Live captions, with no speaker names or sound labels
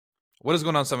What is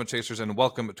going on, Summit Chasers, and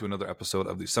welcome to another episode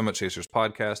of the Summit Chasers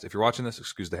podcast. If you're watching this,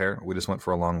 excuse the hair. We just went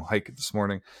for a long hike this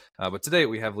morning. But today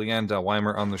we have Leanne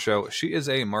Dow-Weimer on the show. She is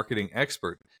a marketing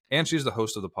expert, and she's the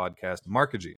host of the podcast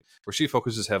Markegy, where she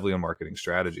focuses heavily on marketing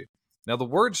strategy. Now, the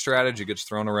word strategy gets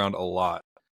thrown around a lot,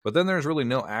 but then there's really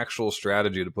no actual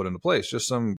strategy to put into place, just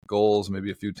some goals, maybe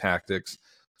a few tactics.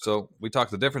 So we talk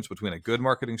the difference between a good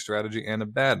marketing strategy and a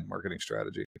bad marketing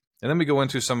strategy. And then we go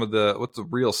into some of what the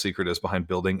real secret is behind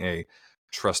building a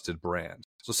trusted brand.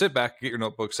 So sit back, get your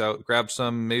notebooks out, grab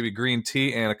some maybe green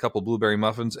tea and a couple blueberry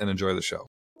muffins, and enjoy the show.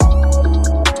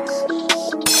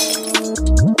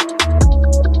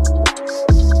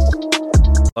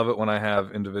 Love it when I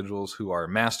have individuals who are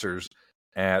masters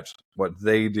at what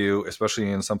they do,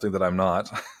 especially in something that I'm not,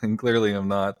 and clearly I'm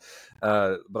not.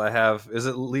 But I have, is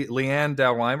it Leanne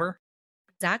Dow-Weimer?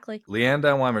 Exactly. Leanne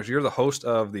Dow-Weimer, you're the host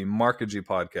of the Markegy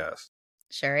podcast.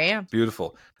 Sure am.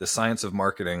 Beautiful. The science of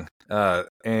marketing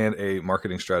and a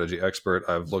marketing strategy expert.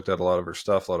 I've looked at a lot of her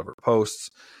stuff, a lot of her posts.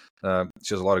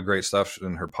 She has a lot of great stuff,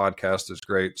 and her podcast is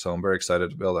great. So I'm very excited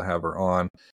to be able to have her on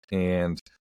and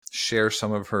share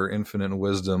some of her infinite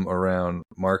wisdom around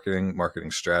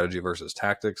marketing strategy versus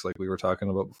tactics, like we were talking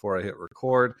about before I hit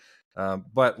record.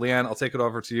 But Leanne, I'll take it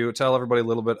over to you. Tell everybody a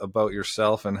little bit about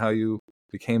yourself and how you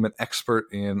became an expert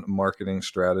in marketing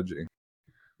strategy.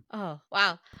 Oh,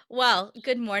 wow. Well,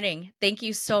 good morning. Thank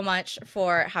you so much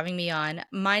for having me on.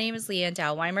 My name is Leanne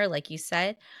Dow-Weimer, like you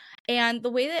said. And the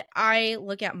way that I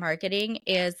look at marketing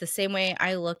is the same way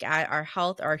I look at our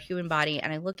health, our human body,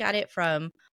 and I look at it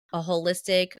from a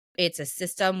holistic, it's a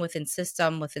system within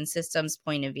systems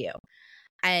point of view.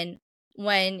 And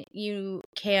when you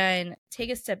can take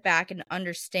a step back and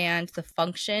understand the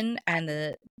function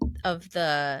and of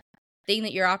the thing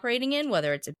that you're operating in,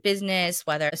 whether it's a business,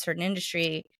 whether a certain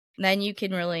industry, then you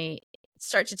can really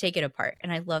start to take it apart.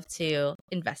 And I love to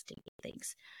investigate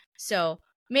things. So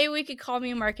maybe we could call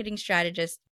me a marketing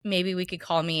strategist. Maybe we could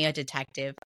call me a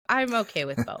detective. I'm okay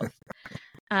with both.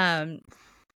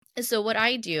 So what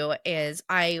I do is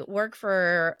I work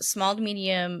for small to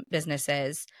medium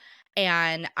businesses,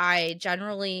 and I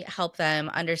generally help them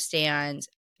understand,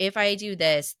 if I do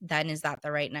this, then is that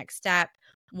the right next step?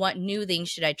 What new things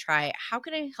should I try? How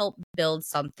can I help build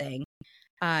something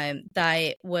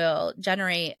that will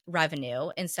generate revenue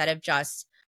instead of just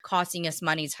costing us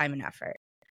money, time, and effort?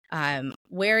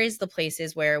 Where is the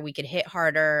places where we could hit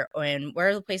harder, and where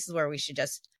are the places where we should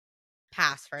just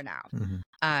pass for now? Mm-hmm.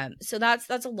 So that's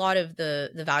a lot of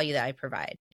the value that I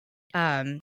provide.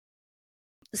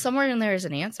 Somewhere in there is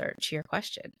an answer to your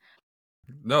question.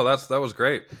 No, that was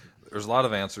great. There's a lot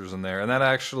of answers in there, and that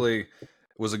actually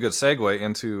was a good segue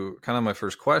into kind of my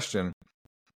first question,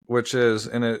 which is,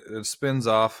 and it spins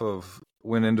off of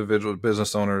when individual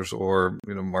business owners or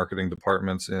marketing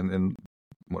departments in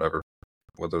whatever,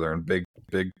 whether they're in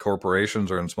big corporations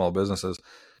or in small businesses,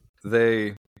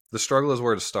 the struggle is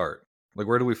where to start. Like,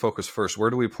 where do we focus first? Where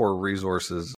do we pour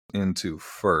resources into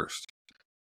first?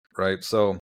 Right.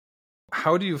 So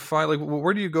how do you find, like,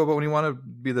 where do you go about when you want to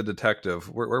be the detective?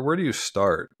 Where do you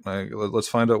start? Like, let's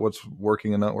find out what's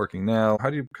working and not working now. How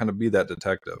do you kind of be that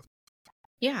detective?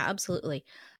 Yeah, absolutely.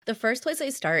 The first place I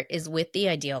start is with the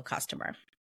ideal customer.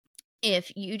 If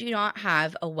you do not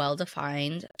have a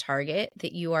well-defined target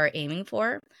that you are aiming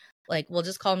for, like, we'll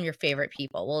just call them your favorite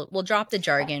people. We'll drop the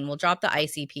jargon, we'll drop the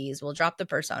ICPs, we'll drop the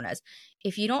personas.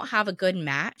 If you don't have a good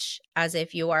match, as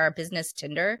if you are a business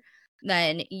Tinder,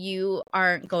 then you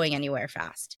aren't going anywhere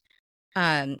fast.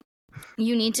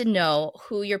 You need to know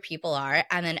who your people are,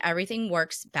 and then everything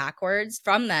works backwards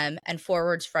from them and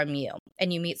forwards from you,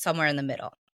 and you meet somewhere in the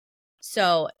middle.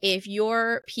 So if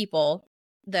your people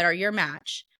that are your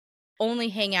match only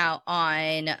hang out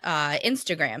on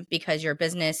Instagram because you're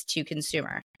business to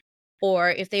consumer,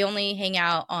 or if they only hang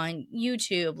out on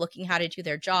YouTube looking how to do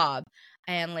their job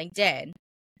and LinkedIn,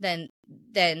 then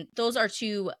those are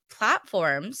two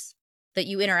platforms that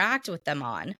you interact with them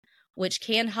on, which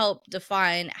can help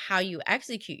define how you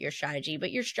execute your strategy.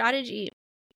 But your strategy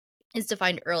is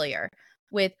defined earlier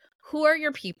with who are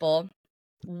your people,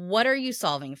 what are you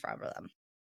solving for them?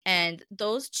 And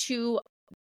those two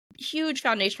huge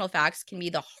foundational facts can be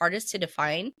the hardest to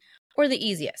define or the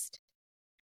easiest.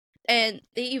 And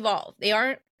they evolve. They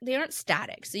aren't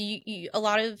static. So a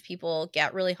lot of people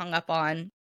get really hung up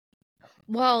on,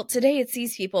 well, today it's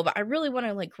these people, but I really want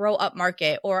to like grow up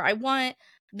market, or I want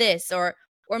this, or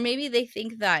maybe they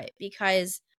think that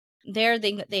because their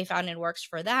thing that they found and works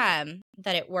for them,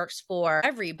 that it works for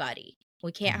everybody.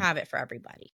 We can't have it for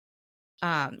everybody.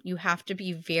 You have to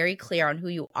be very clear on who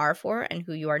you are for and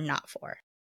who you are not for.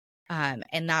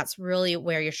 And that's really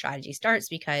where your strategy starts,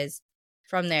 because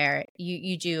from there,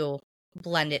 you do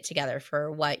blend it together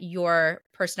for what your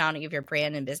personality of your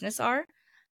brand and business are.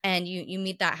 And you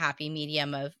meet that happy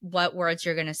medium of what words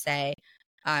you're going to say,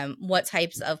 what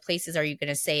types of places are you going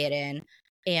to say it in,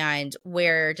 and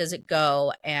where does it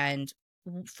go, and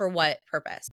for what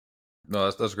purpose. No,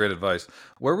 that's great advice.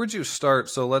 Where would you start?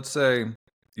 So let's say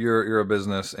you're a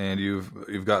business and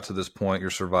you've got to this point, you're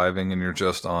surviving, and you're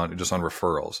just on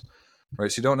referrals,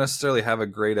 right? So you don't necessarily have a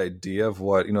great idea of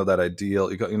what, that ideal,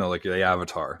 like the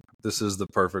avatar. This is the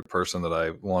perfect person that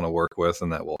I want to work with,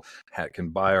 and that can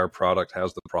buy our product,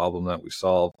 has the problem that we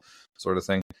solve, sort of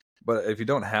thing. But if you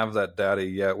don't have that data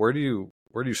yet, where do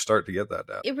you start to get that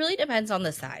data? It really depends on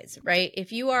the size, right?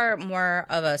 If you are more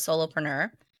of a solopreneur,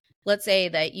 let's say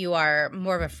that you are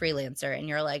more of a freelancer and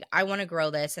you're like, I want to grow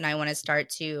this and I want to start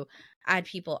to add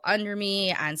people under me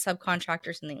and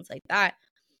subcontractors and things like that,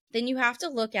 then you have to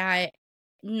look at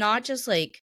not just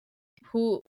like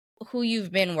who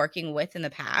you've been working with in the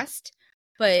past,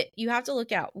 but you have to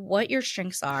look at what your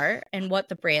strengths are and what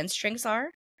the brand's strengths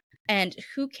are and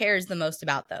who cares the most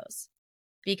about those.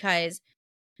 Because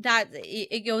that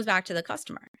it goes back to the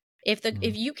customer. If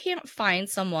you can't find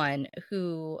someone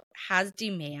who has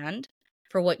demand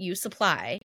for what you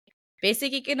supply,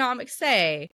 basic economics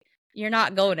say you're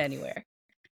not going anywhere.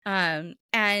 And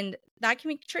that can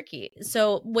be tricky.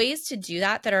 So ways to do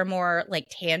that are more like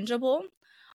tangible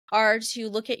are to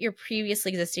look at your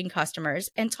previously existing customers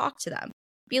and talk to them.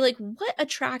 Be like, what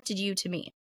attracted you to me?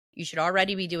 You should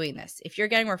already be doing this. If you're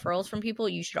getting referrals from people,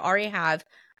 you should already have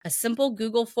a simple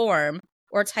Google form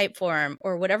or Typeform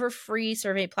or whatever free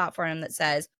survey platform that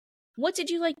says, what did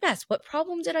you like best? What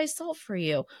problem did I solve for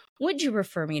you? Would you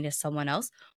refer me to someone else?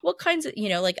 What kinds of,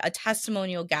 like a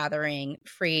testimonial gathering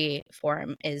free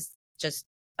form is just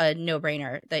a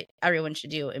no-brainer that everyone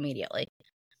should do immediately.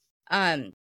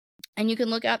 And you can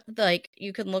look at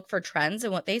you can look for trends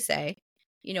and what they say.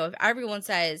 If everyone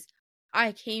says,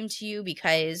 I came to you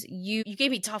because you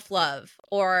gave me tough love,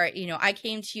 or, I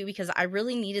came to you because I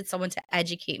really needed someone to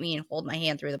educate me and hold my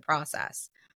hand through the process,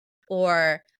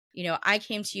 or, I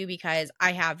came to you because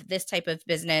I have this type of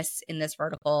business in this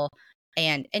vertical.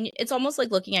 And it's almost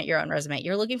like looking at your own resume.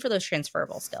 You're looking for those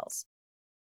transferable skills.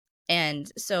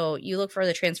 And so you look for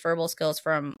the transferable skills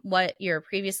from what your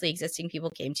previously existing people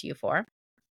came to you for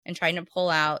and trying to pull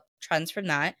out trends from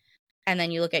that. And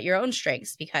then you look at your own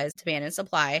strengths because demand and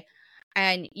supply.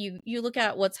 And you look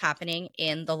at what's happening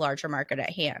in the larger market at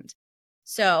hand.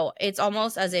 So it's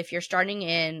almost as if you're starting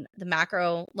in the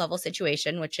macro level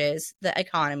situation, which is the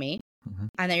economy,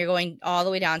 and then you're going all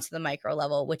the way down to the micro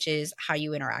level, which is how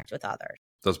you interact with others.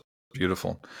 That's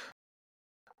beautiful.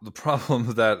 The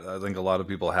problem that I think a lot of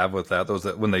people have with that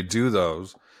when they do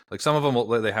those, like some of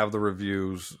them, they have the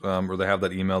reviews or they have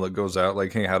that email that goes out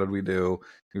like, hey, how did we do?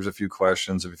 Here's a few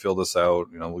questions. If you fill this out,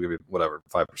 we'll give you whatever,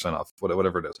 5% off,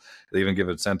 whatever it is. They even give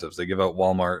incentives. They give out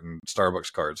Walmart and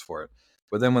Starbucks cards for it.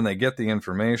 But then when they get the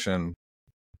information,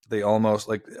 they almost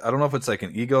I don't know if it's like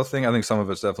an ego thing. I think some of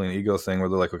it's definitely an ego thing where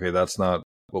they're like, okay, that's not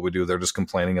what we do. They're just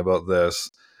complaining about this,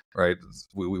 right?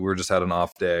 We're just had an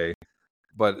off day.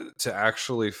 But to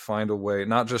actually find a way,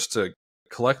 not just to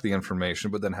collect the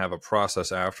information, but then have a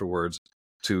process afterwards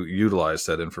to utilize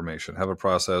that information, have a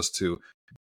process to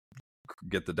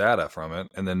get the data from it,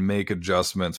 and then make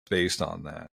adjustments based on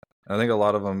that. And I think a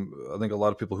lot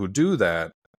of people who do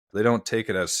that, they don't take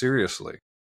it as seriously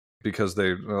because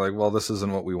they're like, well, this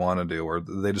isn't what we want to do, or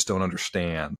they just don't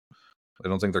understand. They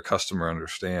don't think their customer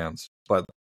understands. But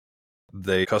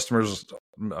customers,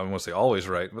 I don't want to say always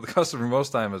right, but the customer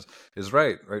most time is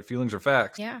right? Feelings are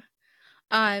facts. Yeah.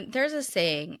 There's a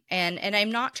saying, and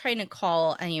I'm not trying to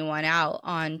call anyone out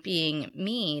on being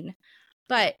mean,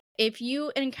 but if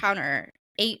you encounter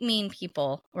 8 mean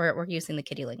people, we're using the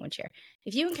kiddie language here.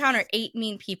 If you encounter 8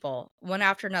 mean people, one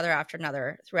after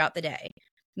another throughout the day,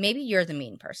 maybe you're the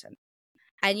mean person.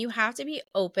 And you have to be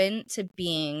open to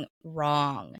being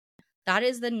wrong. That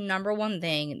is the number one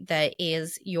thing that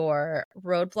is your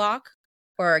roadblock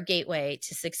or gateway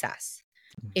to success.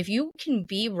 If you can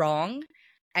be wrong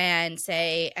and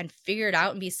figure it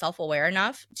out and be self-aware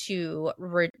enough to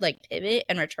pivot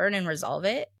and return and resolve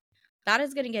it, that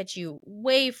is going to get you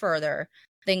way further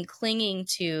than clinging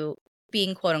to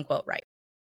being quote unquote right.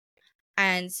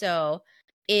 And so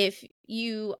if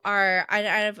you are,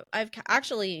 I've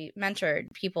actually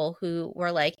mentored people who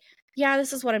were like, yeah,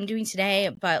 this is what I'm doing today,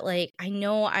 but I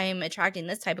know I'm attracting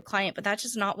this type of client, but that's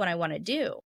just not what I want to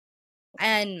do.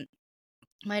 And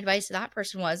my advice to that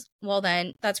person was, well,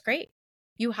 then that's great.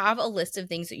 You have a list of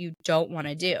things that you don't want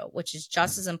to do, which is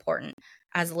just as important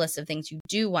as a list of things you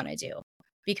do want to do,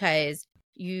 because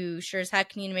you sure as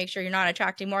heck need to make sure you're not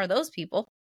attracting more of those people.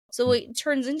 So it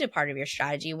turns into part of your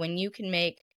strategy when you can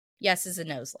make yeses and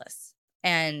nos lists.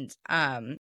 And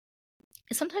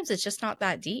sometimes it's just not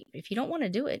that deep. If you don't want to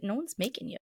do it, no one's making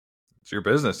you. It's your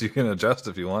business. You can adjust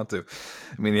if you want to.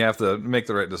 I mean, you have to make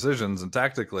the right decisions and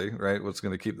tactically, right, what's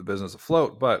going to keep the business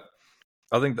afloat. But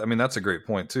I mean, that's a great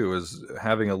point too, is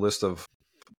having a list of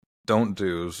don't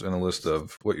do's and a list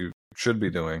of what you should be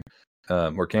doing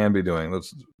or can be doing.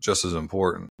 That's just as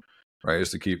important, right, is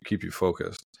to keep you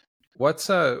focused. What's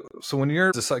so when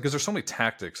you're deciding, because there's so many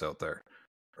tactics out there.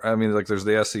 I mean, like there's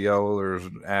the SEO, there's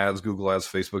ads, Google ads,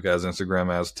 Facebook ads,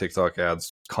 Instagram ads, TikTok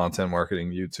ads, content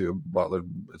marketing, YouTube,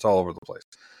 it's all over the place.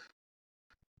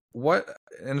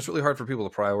 And it's really hard for people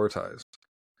to prioritize.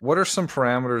 What are some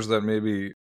parameters that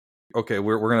maybe, okay,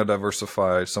 we're going to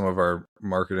diversify some of our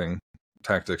marketing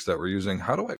tactics that we're using.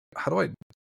 How do I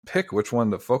pick which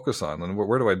one to focus on, and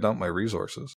where do I dump my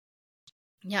resources?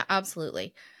 Yeah,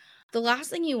 absolutely. The last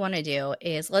thing you want to do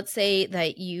is, let's say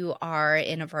that you are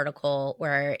in a vertical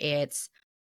where it's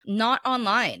not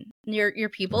online. Your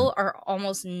people are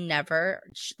almost never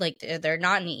like, they're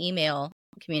not in the email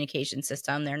communication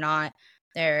system. They're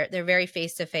very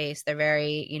face to face. They're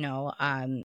very,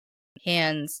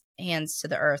 hands to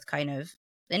the earth kind of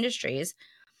industries.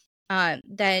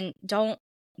 Then don't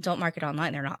market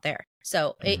online. They're not there.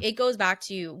 So it goes back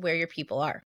to where your people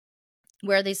are.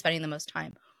 Where are they spending the most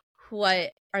time?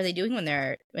 What are they doing when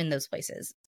they're in those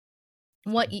places?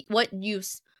 What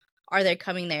use are they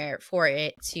coming there for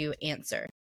it to answer?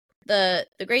 The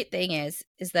great thing is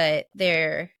that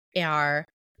there are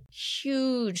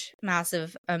huge,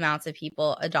 massive amounts of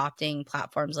people adopting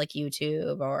platforms like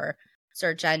YouTube or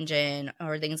search engine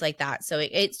or things like that. So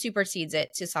it supersedes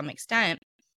it to some extent,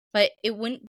 but it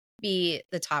wouldn't be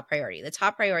the top priority. The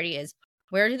top priority is,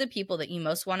 where do the people that you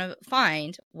most want to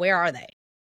find, where are they?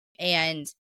 And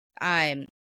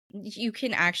you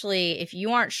can actually, if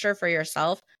you aren't sure for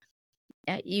yourself,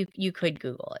 you could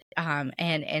Google it.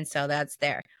 And so that's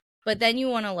there. But then you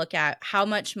want to look at, how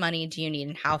much money do you need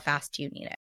and how fast do you need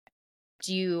it?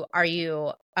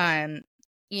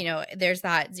 There's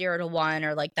that 0 to 1,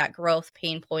 or like that growth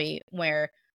pain point where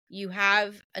you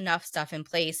have enough stuff in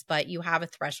place, but you have a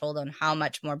threshold on how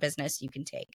much more business you can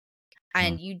take.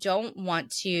 And you don't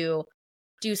want to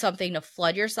do something to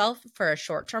flood yourself for a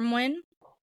short-term win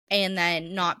and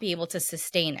then not be able to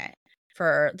sustain it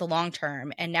for the long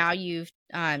term. And now you've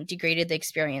degraded the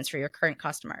experience for your current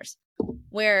customers.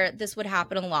 Where this would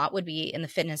happen a lot would be in the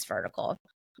fitness vertical,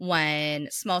 when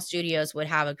small studios would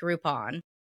have a Groupon,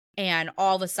 and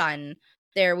all of a sudden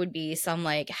there would be some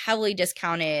like heavily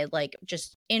discounted, like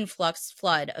just influx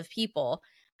flood of people,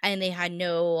 and they had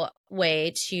no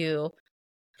way to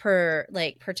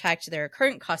protect their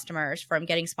current customers from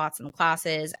getting spots in the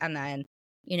classes, and then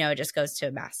it just goes to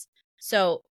a mess.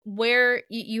 So where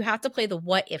you have to play the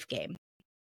what if game.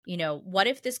 What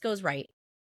if this goes right?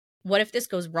 What if this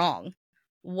goes wrong?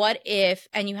 What if,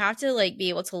 and you have to be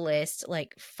able to list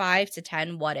 5 to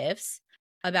 10 what ifs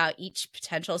about each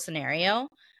potential scenario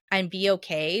and be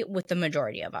okay with the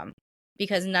majority of them,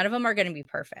 because none of them are going to be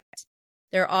perfect.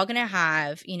 They're all going to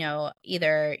have,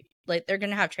 either they're going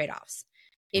to have trade-offs.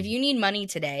 If you need money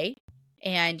today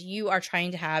and you are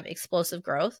trying to have explosive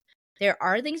growth, there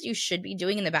are things you should be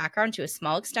doing in the background to a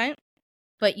small extent,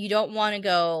 but you don't want to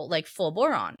go full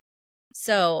bore on.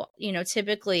 So,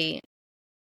 typically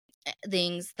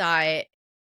things that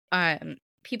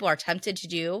people are tempted to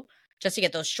do just to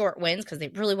get those short wins because they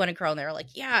really want to grow and they're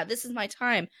like, yeah, this is my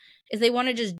time, is they want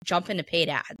to just jump into paid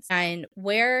ads. And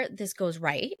where this goes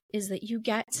right is that you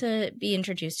get to be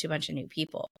introduced to a bunch of new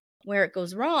people. Where it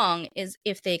goes wrong is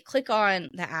if they click on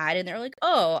the ad and they're like,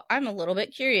 oh, I'm a little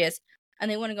bit curious, and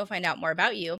they want to go find out more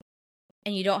about you,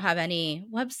 and you don't have any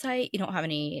website, you don't have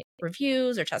any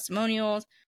reviews or testimonials,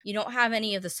 you don't have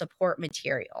any of the support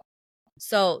material.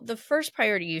 So the first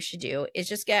priority you should do is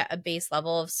just get a base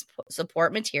level of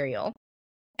support material,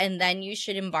 and then you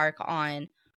should embark on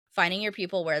finding your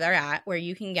people where they're at, where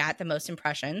you can get the most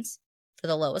impressions for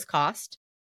the lowest cost.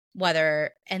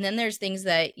 And then there's things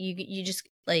that you just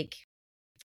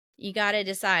you got to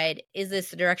decide, is this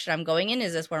the direction I'm going in?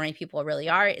 Is this where my people really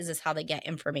are? Is this how they get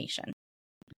information?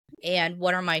 And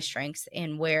what are my strengths,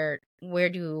 and what's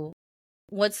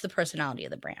the personality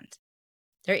of the brand?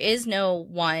 There is no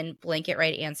one blanket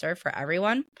right answer for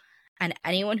everyone. And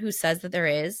anyone who says that there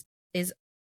is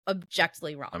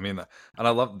objectively wrong. I mean, and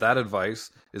I love that advice,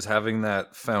 is having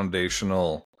that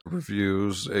foundational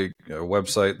reviews, a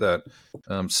website that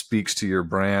speaks to your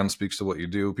brand, speaks to what you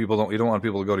do. You don't want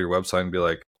people to go to your website and be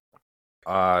like,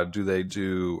 are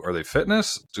they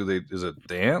fitness? Is it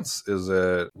dance? Is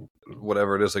it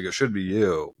whatever it is? It should be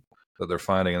you. that they're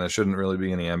finding, and there shouldn't really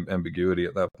be any ambiguity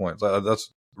at that point. So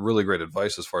that's really great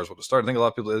advice as far as what to start. I think a lot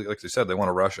of people, like they said, they want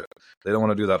to rush it. They don't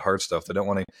want to do that hard stuff. They don't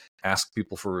want to ask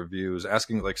people for reviews,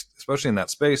 asking, like, especially in that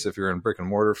space, if you're in brick and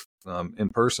mortar, in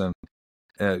person,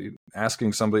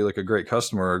 asking somebody like a great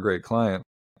customer or a great client,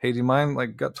 hey, do you mind,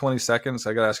 like, got 20 seconds?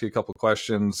 I got to ask you a couple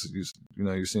questions.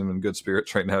 You seem in good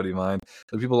spirits right now. Do you mind?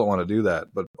 And people don't want to do that,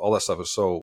 but all that stuff is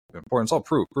so important. It's all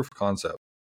proof of concept,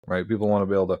 right? People want to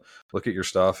be able to look at your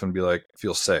stuff and be like,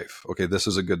 feel safe. Okay, this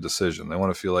is a good decision. They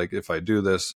want to feel like, if I do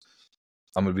this,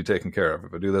 I'm going to be taken care of.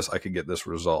 If I do this, I could get this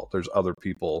result. There's other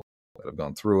people that have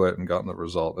gone through it and gotten the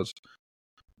result. That's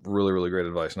really, really great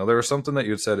advice. Now, there was something that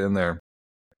you had said in there.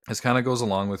 This kind of goes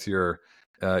along with your,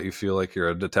 you feel like you're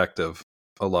a detective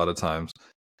a lot of times.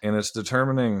 And it's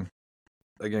determining,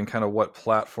 again, kind of what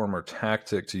platform or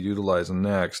tactic to utilize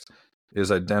next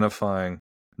is identifying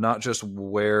not just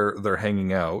where they're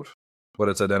hanging out, but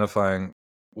it's identifying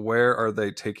where are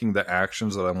they taking the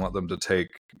actions that I want them to take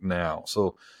now.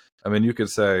 So, I mean, you could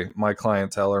say my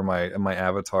clientele or my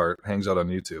avatar hangs out on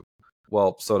YouTube.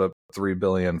 Well, so do 3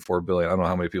 billion, 4 billion. I don't know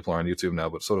how many people are on YouTube now,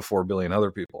 but so do 4 billion other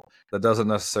people. That doesn't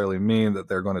necessarily mean that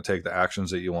they're going to take the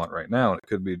actions that you want right now. It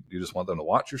could be you just want them to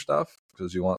watch your stuff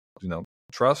because you want,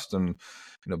 trust and,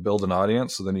 build an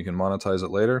audience so then you can monetize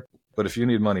it later. But if you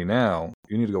need money now,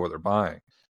 you need to go where they're buying.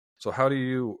 So how do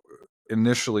you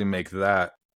initially make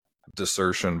that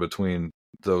discernment between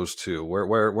those two?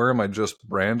 Where am I just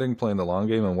branding, playing the long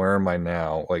game, and where am I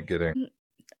now, like, getting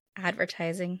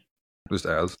advertising? Just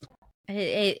ads.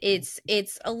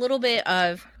 It's a little bit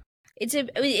of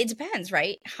it depends,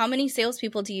 right? How many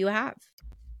salespeople do you have?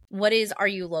 Are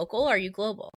you local? Are you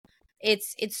global?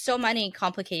 It's so many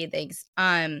complicated things.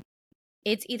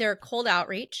 It's either cold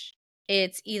outreach,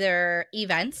 it's either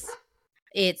events,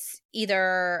 it's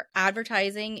either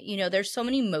advertising. There's so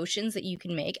many motions that you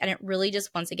can make, and it really just,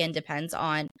 once again, depends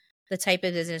on the type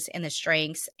of business and the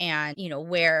strengths and,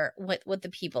 what the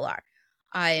people are.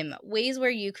 Ways where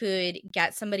you could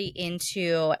get somebody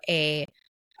into a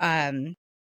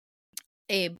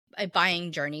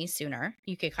buying journey sooner.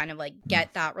 You could kind of like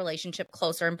get that relationship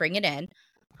closer and bring it in.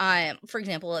 For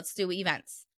example, let's do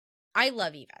events. I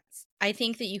love events. I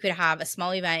think that you could have a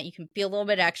small event. You can be a little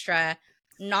bit extra,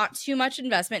 not too much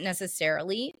investment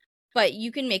necessarily, but you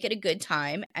can make it a good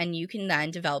time, and you can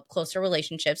then develop closer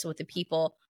relationships with the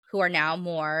people who are now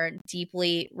more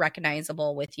deeply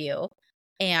recognizable with you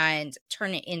and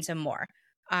turn it into more.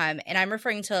 And I'm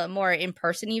referring to more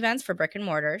in-person events for brick and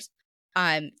mortars.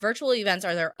 Virtual events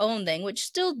are their own thing, which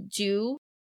still do,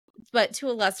 but to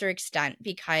a lesser extent,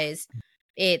 because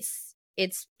it's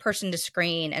person to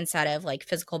screen instead of like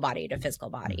physical body to physical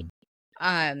body.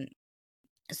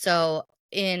 So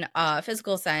in a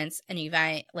physical sense, an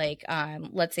event like,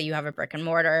 let's say you have a brick and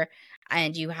mortar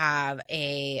and you have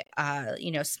a,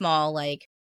 small like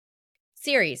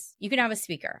series, you can have a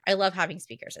speaker. I love having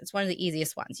speakers. It's one of the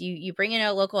easiest ones. You bring in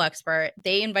a local expert,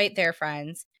 they invite their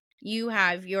friends, you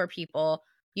have your people,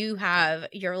 you have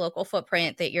your local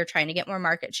footprint that you're trying to get more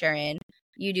market share in.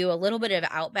 You do a little bit of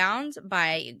outbound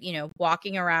by,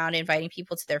 walking around, inviting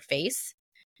people to their face.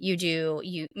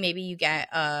 Maybe you get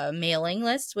a mailing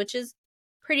list, which is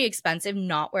pretty expensive,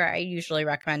 not where I usually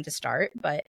recommend to start,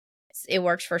 but it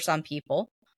works for some people.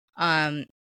 I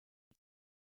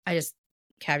just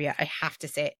caveat, I have to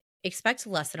say, expect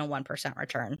less than a 1%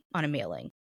 return on a mailing.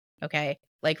 Okay.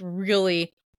 Like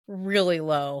really, really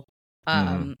low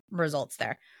results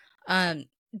there.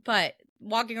 But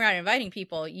walking around inviting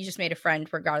people, you just made a friend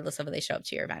regardless of if they show up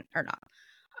to your event or not.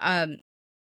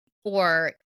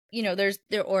 Or there's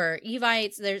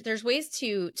evites, there's ways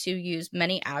to use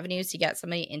many avenues to get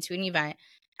somebody into an event,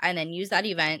 and then use that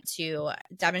event to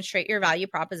demonstrate your value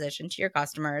proposition to your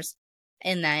customers,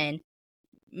 and then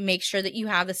make sure that you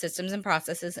have the systems and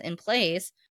processes in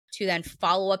place to then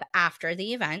follow up after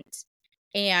the event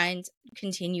and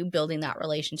continue building that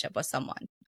relationship with someone.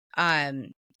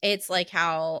 It's like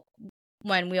how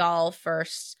when we all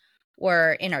first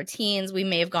were in our teens, we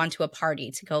may have gone to a party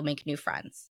to go make new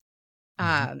friends.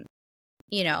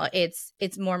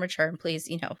 It's more mature, and please,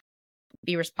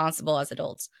 be responsible as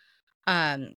adults,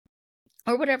 or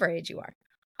whatever age you are.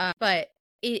 But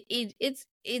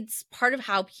it's part of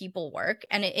how people work,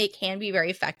 and it can be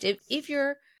very effective if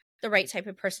you're the right type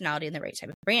of personality and the right type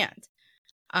of brand.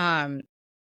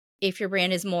 If your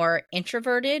brand is more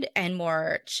introverted and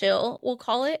more chill, we'll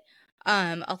call it,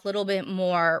 a little bit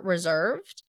more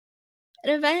reserved, an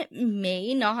event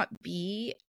may not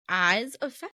be as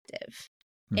effective.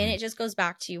 And it just goes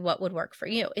back to what would work for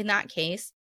you. In that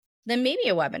case, then maybe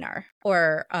a webinar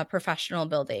or a professional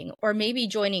building, or maybe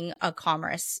joining a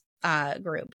commerce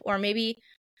group, or maybe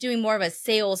doing more of a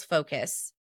sales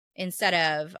focus instead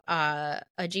of a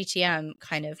GTM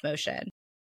kind of motion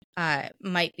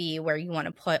might be where you want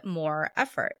to put more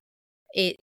effort.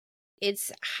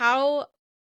 It's how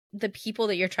the people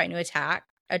that you're trying to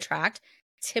attract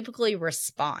typically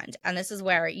respond. And this is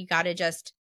where you got to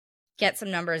just get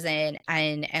some numbers in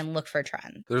and look for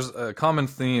trends. There's a common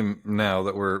theme now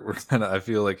that we're kind of, I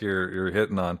feel like you're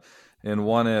hitting on. And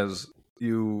one is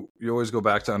you always go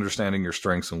back to understanding your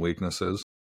strengths and weaknesses,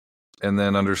 and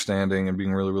then understanding and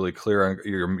being really, really clear on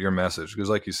your message. Because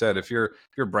like you said, if your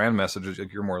brand message is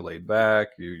like you're more laid back,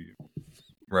 you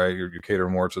cater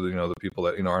more to the people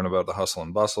that aren't about the hustle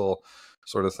and bustle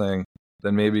sort of thing,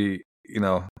 then maybe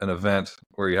an event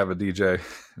where you have a DJ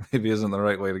maybe isn't the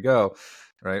right way to go,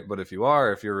 right? But if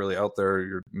you're really out there,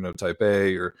 you're type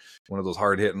A, or one of those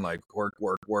hard hitting like work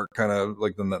kind of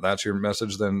like, then that's your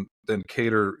message. Then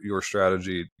cater your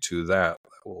strategy to that.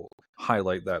 That will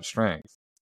highlight that strength.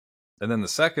 And then the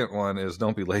second one is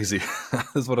don't be lazy.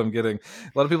 Is what I'm getting.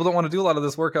 A lot of people don't want to do a lot of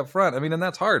this work up front. I mean, and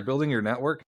that's hard. Building your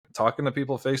network, talking to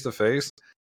people face to face.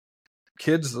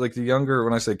 Kids, like the younger,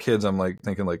 when I say kids, I'm like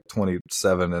thinking like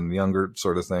 27 and younger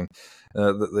sort of thing.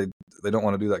 They don't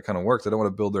want to do that kind of work. They don't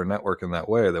want to build their network in that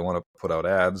way. They want to put out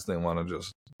ads. They want to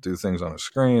just do things on a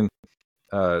screen.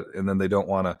 And then they don't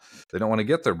want to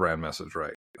get their brand message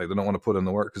right. Like they don't want to put in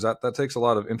the work, because that takes a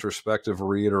lot of introspective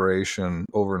reiteration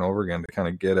over and over again to kind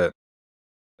of get it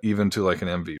even to like an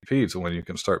MVP, to when you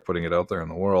can start putting it out there in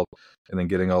the world, and then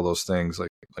getting all those things like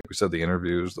we said, the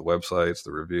interviews, the websites,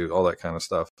 the review, all that kind of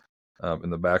stuff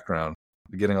in the background,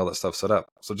 getting all that stuff set up.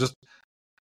 So just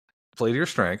play to your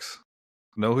strengths,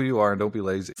 know who you are, and don't be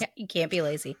lazy. Yeah, you can't be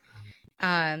lazy.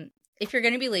 If you're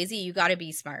going to be lazy, you got to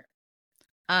be smart.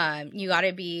 You got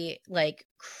to be like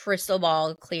crystal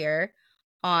ball clear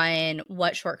on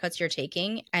what shortcuts you're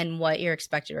taking and what your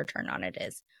expected return on it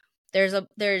is. There's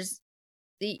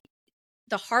the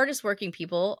hardest working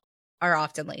people are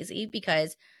often lazy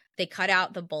because they cut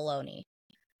out the baloney.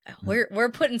 We're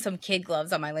putting some kid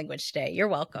gloves on my language today. You're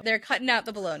welcome. They're cutting out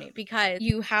the baloney because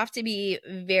you have to be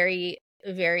very,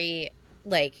 very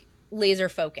like laser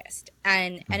focused.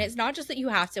 And it's not just that you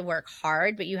have to work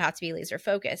hard, but you have to be laser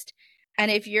focused. And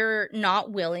if you're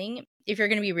not willing, if you're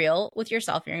going to be real with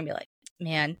yourself, you're going to be like,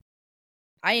 man,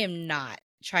 I am not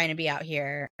trying to be out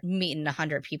here meeting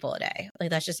 100 people a day. Like,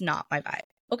 that's just not my vibe.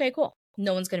 Okay, cool.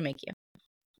 No one's going to make you.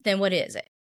 Then what is it?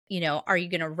 Are you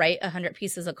going to write 100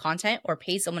 pieces of content or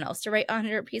pay someone else to write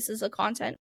 100 pieces of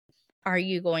content? Are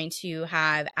you going to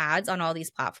have ads on all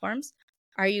these platforms?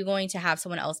 Are you going to have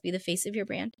someone else be the face of your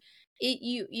brand?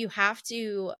 You have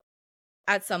to,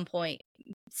 at some point,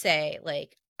 say,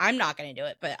 like, I'm not going to do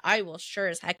it, but I will sure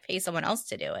as heck pay someone else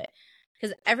to do it.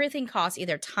 Because everything costs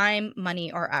either time,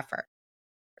 money, or effort.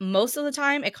 Most of the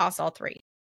time, it costs all three.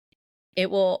 It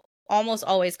will almost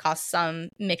always cost some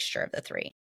mixture of the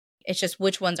three. It's just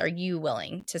which ones are you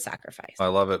willing to sacrifice? I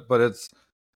love it. But it's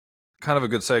kind of a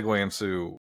good segue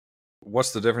into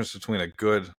what's the difference between a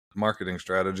good marketing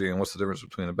strategy and what's the difference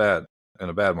between a bad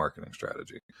marketing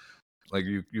strategy. Like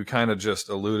you kind of just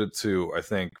alluded to, I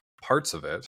think, parts of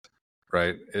it,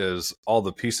 right? Is all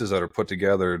the pieces that are put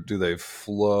together, do they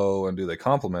flow and do they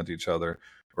complement each other,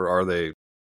 or are they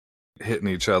hitting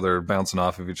each other, bouncing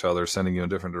off of each other, sending you in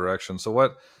different directions? So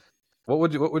what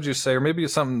would you say, or maybe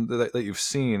something that you've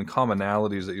seen,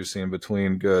 commonalities that you've seen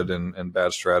between good and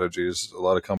bad strategies? A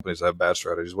lot of companies have bad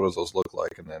strategies. What does those look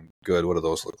like? And then good, what do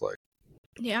those look like?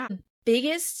 Yeah.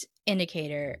 Biggest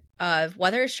indicator of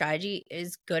whether a strategy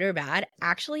is good or bad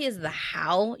actually is the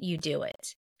how you do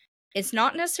it. It's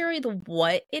not necessarily the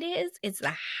what it is, it's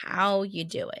the how you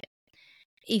do it.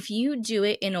 If you do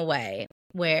it in a way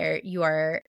where you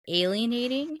are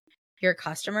alienating your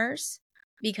customers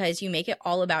because you make it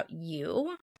all about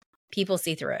you, people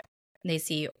see through it. They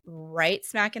see right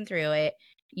smacking through it.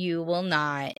 You will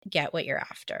not get what you're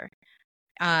after.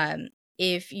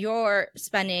 If you're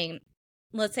spending,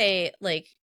 let's say, like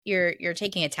you're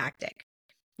taking a tactic.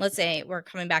 Let's say we're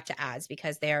coming back to ads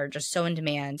because they are just so in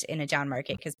demand in a down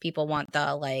market because people want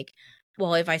the like,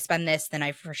 well, if I spend this, then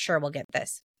I for sure will get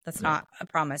this. That's not a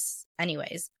promise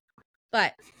anyways.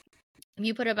 But if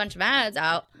you put a bunch of ads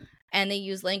out and they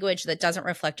use language that doesn't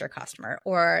reflect your customer,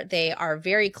 or they are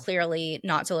very clearly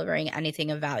not delivering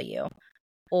anything of value,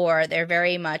 or they're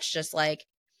very much just like,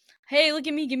 hey, look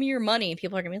at me, give me your money.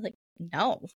 People are going to be like,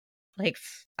 no, like,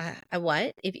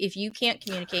 what? If you can't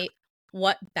communicate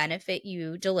what benefit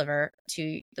you deliver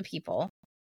to the people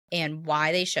and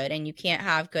why they should, and you can't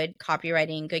have good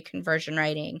copywriting, good conversion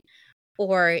writing,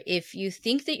 or if you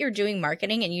think that you're doing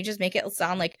marketing and you just make it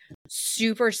sound like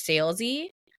super salesy,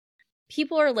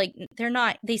 people are like,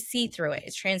 they see through it.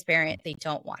 It's transparent. They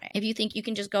don't want it. If you think you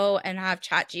can just go and have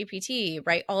ChatGPT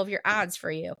write all of your ads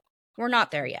for you, we're not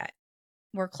there yet.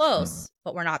 We're close,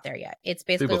 but we're not there yet. It's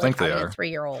basically like having a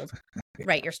 3-year-old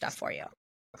write your stuff for you.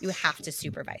 You have to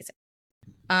supervise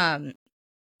it.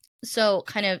 So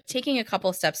kind of taking a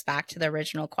couple steps back to the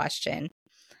original question,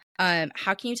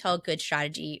 how can you tell a good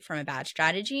strategy from a bad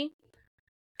strategy?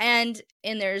 And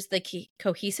there's the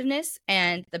cohesiveness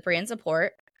and the brand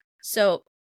support. So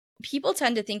people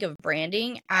tend to think of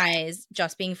branding as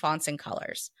just being fonts and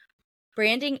colors.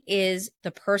 Branding is the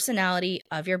personality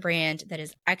of your brand that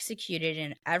is executed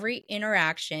in every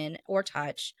interaction or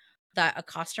touch that a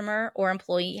customer or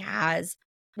employee has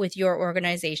with your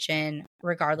organization,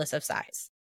 regardless of size.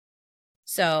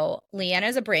 So Leanne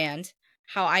as a brand,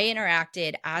 how I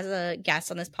interacted as a guest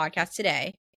on this podcast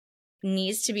today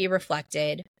needs to be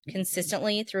reflected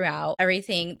consistently throughout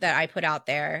everything that I put out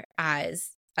there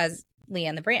as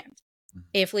Leanne the brand.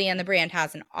 If Leanne the brand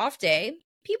has an off day,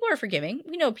 people are forgiving.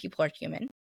 We know people are human,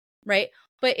 right?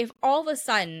 But if all of a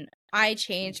sudden I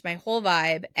change my whole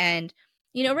vibe and,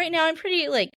 right now I'm pretty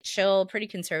like chill, pretty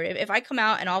conservative. If I come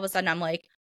out and all of a sudden I'm like,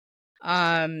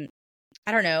 I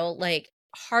don't know, like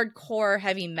hardcore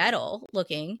heavy metal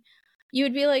looking, you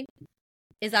would be like,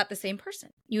 is that the same person?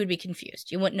 You would be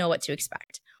confused. You wouldn't know what to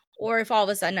expect. Or if all of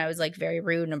a sudden I was like very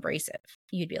rude and abrasive,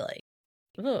 you'd be like,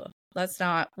 oh, that's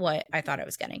not what I thought I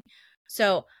was getting.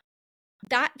 So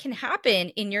that can happen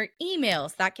in your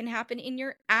emails. That can happen in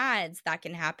your ads. That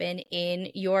can happen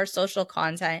in your social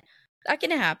content. That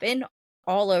can happen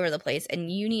all over the place.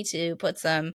 And you need to put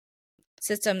some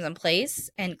systems in place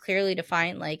and clearly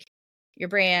define like your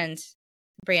branding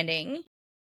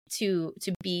to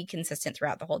be consistent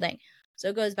throughout the whole thing. So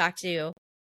it goes back to,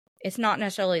 it's not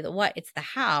necessarily the what, it's the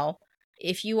how.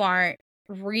 If you aren't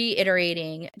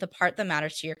reiterating the part that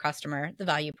matters to your customer, the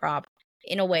value prop,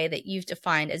 in a way that you've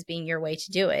defined as being your way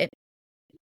to do it,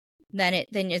 then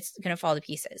it's going to fall to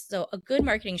pieces. So a good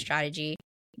marketing strategy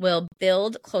will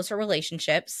build closer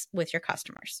relationships with your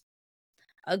customers.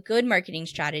 A good marketing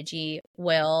strategy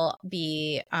will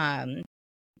be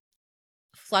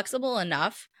flexible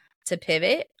enough to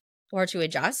pivot or to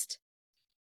adjust,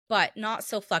 but not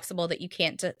so flexible that you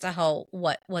can't tell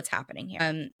what's happening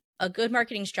here. A good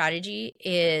marketing strategy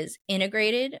is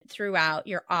integrated throughout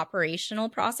your operational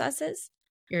processes,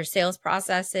 your sales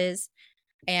processes,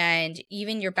 and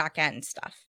even your back end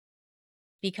stuff,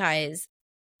 because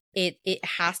it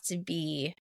has to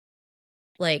be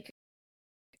like,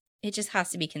 it just has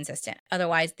to be consistent.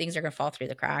 Otherwise, things are going to fall through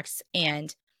the cracks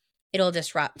and it'll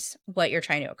disrupt what you're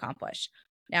trying to accomplish.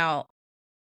 Now,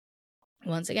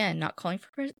 once again, not calling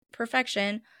for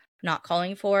perfection, not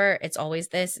calling for it's always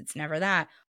this, it's never that.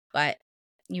 But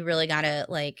you really got to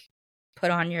like put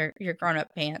on your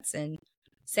grown-up pants and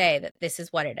say that this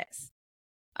is what it is.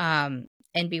 And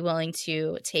be willing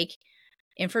to take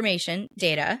information,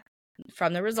 data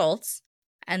from the results,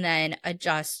 and then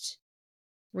adjust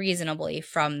reasonably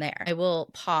from there. I will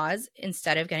pause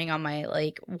instead of getting on my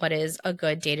like, what is a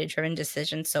good data-driven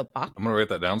decision soapbox. I'm going to write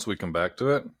that down so we come back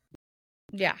to it.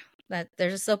 Yeah. That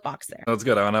there's a soapbox there. That's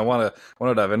good, and I want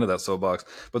to dive into that soapbox.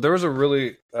 But there was a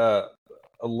really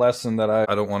a lesson that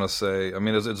I don't want to say. I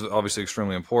mean, it's obviously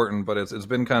extremely important, but it's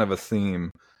been kind of a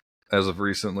theme as of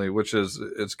recently, which is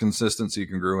it's consistency,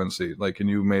 congruency. Like, and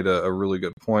you made a really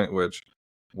good point, which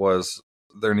was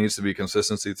there needs to be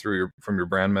consistency from your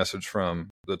brand message from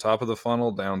the top of the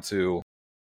funnel down to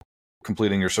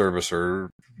completing your service or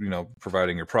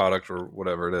providing your product or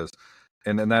whatever it is.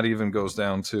 And that even goes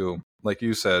down to, like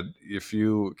you said, if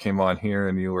you came on here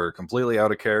and you were completely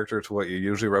out of character to what you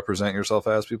usually represent yourself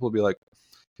as, people would be like,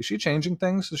 is she changing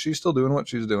things? Is she still doing what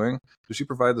she's doing? Does she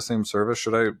provide the same service?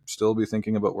 Should I still be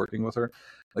thinking about working with her?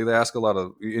 Like, they ask a lot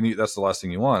of, and that's the last thing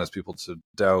you want, is people to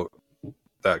doubt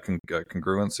that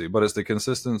congruency. But it's the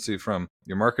consistency from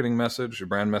your marketing message, your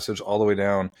brand message, all the way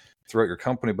down throughout your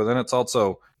company. But then it's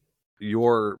also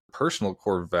your personal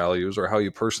core values or how you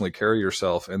personally carry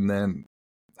yourself, and then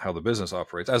how the business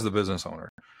operates as the business owner,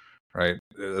 right?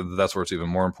 That's where it's even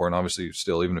more important. Obviously,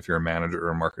 still, even if you're a manager or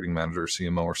a marketing manager or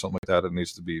CMO or something like that, it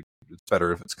needs to be, it's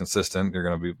better if it's consistent. You're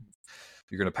going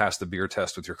to pass the beer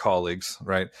test with your colleagues,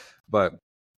 right? But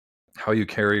how you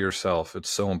carry yourself, it's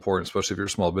so important, especially if you're a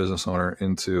small business owner, it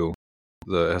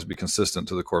has to be consistent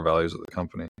to the core values of the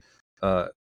company.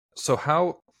 So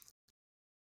how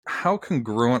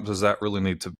congruent does that really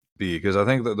need to be? Because I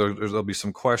think that there'll be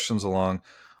some questions along,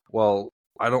 well,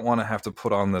 I don't want to have to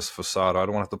put on this facade. I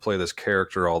don't want to have to play this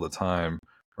character all the time,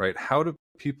 right? How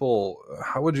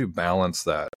would you balance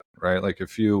that, right? Like,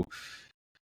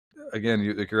 again,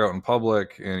 you're out in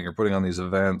public and you're putting on these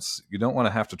events, you don't want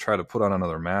to have to try to put on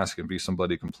another mask and be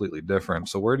somebody completely different.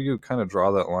 So where do you kind of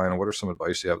draw that line, and what are some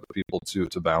advice you have to people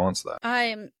to balance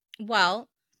that? Well,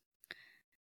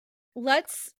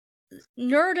 let's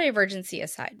neurodivergency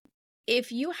aside.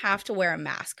 If you have to wear a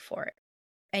mask for it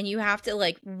and you have to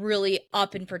like really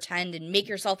up and pretend and make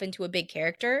yourself into a big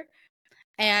character,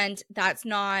 and that's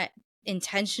not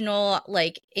intentional,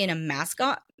 like in a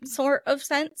mascot sort of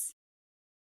sense,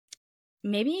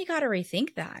 maybe you got to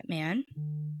rethink that, man.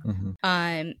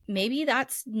 Maybe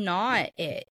that's not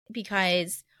it,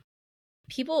 because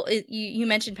people, you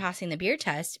mentioned passing the beer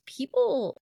test.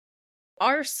 People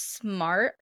are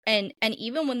smart, and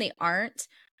even when they aren't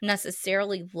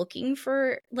necessarily looking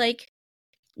for like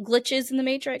glitches in the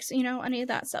matrix, you know, any of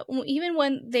that stuff, even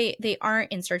when they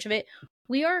aren't in search of it,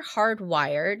 we are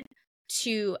hardwired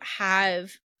to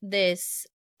have this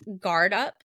guard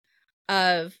up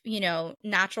of, you know,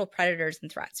 natural predators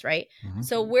and threats, right?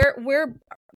 So we're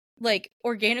like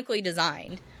organically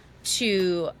designed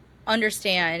to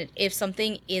understand if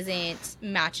something isn't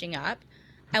matching up,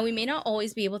 and we may not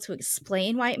always be able to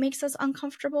explain why it makes us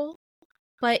uncomfortable,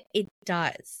 but it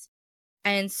does.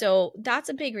 And so that's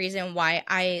a big reason why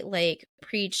I like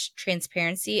preach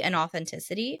transparency and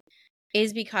authenticity,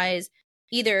 is because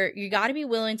either you got to be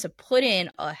willing to put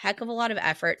in a heck of a lot of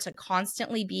effort to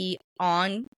constantly be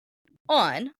on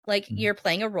like you're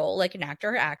playing a role like an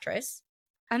actor or actress,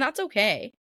 and that's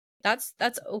okay. That's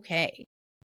okay.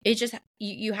 It just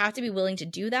you have to be willing to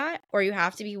do that, or you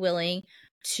have to be willing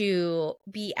to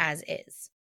be as is.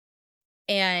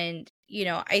 And, you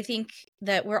know, I think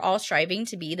that we're all striving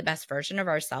to be the best version of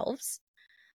ourselves.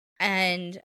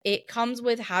 And it comes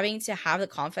with having to have the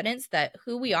confidence that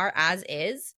who we are as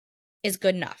is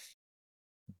good enough.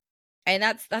 And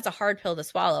that's a hard pill to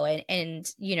swallow. And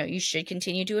you know, you should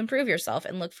continue to improve yourself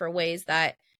and look for ways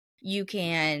that you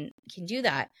can do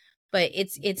that. But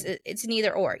it's an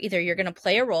either or. Either you're going to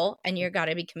play a role and you're got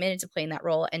to be committed to playing that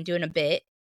role and doing a bit.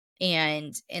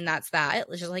 And that's that.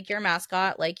 It's just like you're a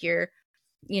mascot, like you're,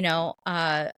 you know,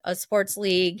 a sports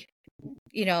league,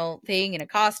 you know, thing in a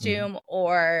costume,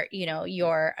 or, you know,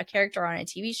 you're a character on a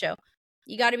TV show.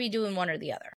 You got to be doing one or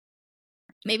the other.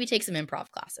 Maybe take some improv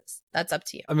classes. That's up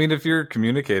to you. I mean, if you're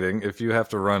communicating, if you have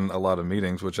to run a lot of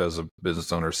meetings, which as a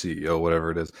business owner, CEO, whatever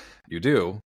it is, you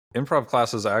do, improv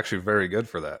classes are actually very good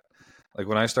for that. Like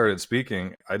when I started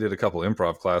speaking, I did a couple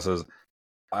improv classes.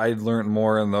 I learned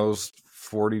more in those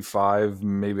 45,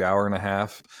 maybe hour and a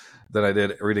half than I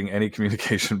did reading any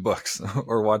communication books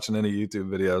or watching any YouTube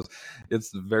videos.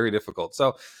 It's very difficult.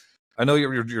 So I know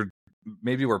you're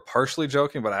maybe we're partially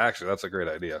joking, but actually that's a great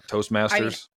idea. Toastmasters. I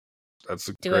mean, that's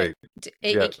great.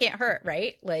 It can't hurt,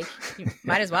 right? Like, you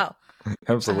might as well.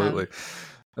 Absolutely.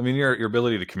 I mean, your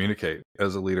ability to communicate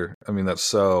as a leader. I mean, that's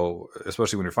so,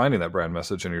 especially when you're finding that brand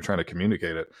message and you're trying to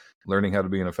communicate it, learning how to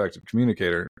be an effective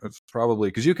communicator. It's probably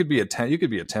because you could be a 10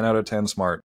 out of 10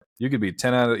 smart. You could be you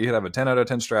could have a 10 out of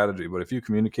 10 strategy, but if you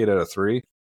communicate at a 3,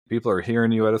 people are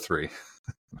hearing you at a 3.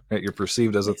 Right? You're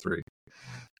perceived as a 3.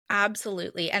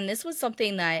 Absolutely. And this was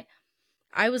something that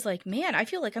I was like, man, I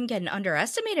feel like I'm getting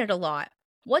underestimated a lot.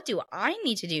 What do I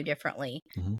need to do differently?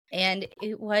 And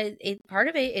part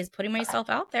of it is putting myself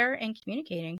out there and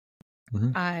communicating.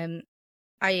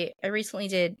 I recently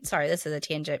did, sorry, this is a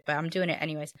tangent, but I'm doing it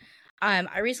anyways.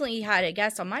 I recently had a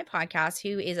guest on my podcast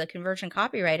who is a conversion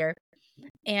copywriter,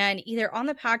 and either on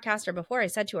the podcast or before, I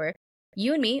said to her,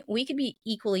 you and me, we could be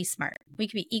equally smart. We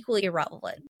could be equally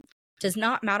irrelevant. Does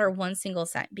not matter one single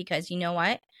cent, because you know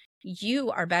what?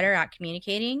 You are better at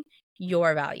communicating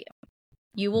your value.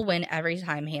 You will win every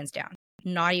time, hands down.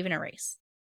 Not even a race.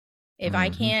 If I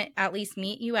can't at least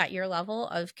meet you at your level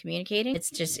of communicating,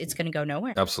 it's going to go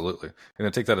nowhere. Absolutely. And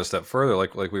to take that a step further,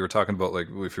 like we were talking about, like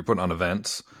if you're putting on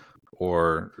events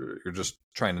or you're just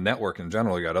trying to network in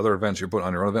general, you got other events, you're putting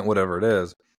on your own event, whatever it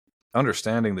is,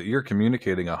 understanding that you're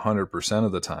communicating 100%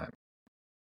 of the time.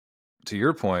 To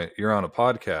your point, you're on a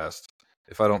podcast.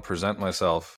 If I don't present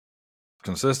myself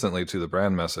consistently to the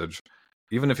brand message,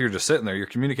 even if you're just sitting there, you're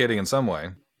communicating in some way,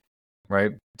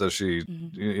 right? Does she,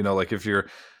 you know, like if you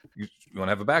want to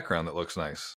have a background that looks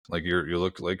nice, like you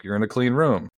look like you're in a clean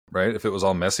room, right? If it was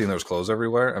all messy and there's clothes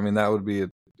everywhere, I mean, that would be,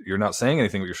 you're not saying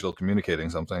anything, but you're still communicating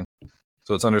something.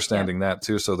 So it's understanding that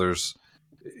too. So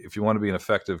if you want to be an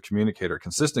effective communicator,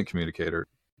 consistent communicator,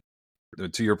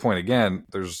 to your point again,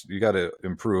 you got to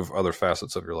improve other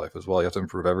facets of your life as well. You have to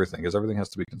improve everything because everything has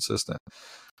to be consistent.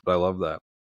 But I love that.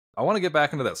 I want to get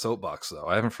back into that soapbox though.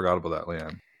 I haven't forgot about that,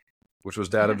 Leanne, which was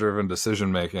data-driven decision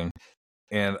making.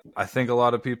 And I think a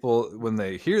lot of people, when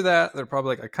they hear that, they're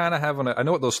probably like, I kind of have I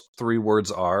know what those 3 words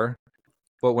are,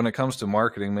 But when it comes to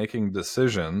marketing, making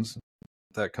decisions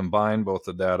that combine both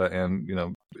the data and,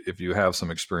 if you have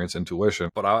some experience, intuition.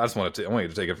 But I want you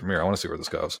to take it from here. I want to see where this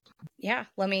goes. Yeah,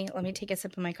 let me take a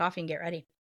sip of my coffee and get ready.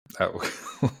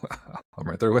 I'm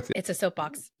right there with you. It's a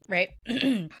soapbox, right?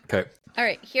 Okay. All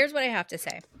right, here's what I have to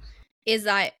say is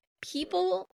that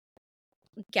people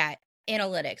get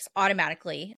analytics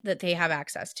automatically that they have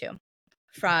access to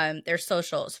from their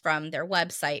socials, from their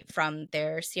website, from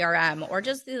their CRM, or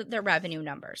just their revenue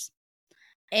numbers.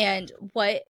 And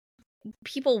what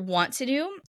people want to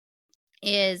do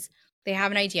is they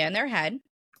have an idea in their head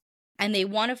and they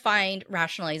want to find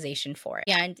rationalization for it.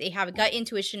 And they have a gut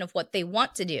intuition of what they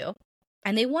want to do.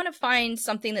 And they want to find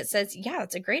something that says, yeah,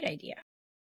 that's a great idea.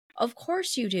 Of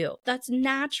course you do. That's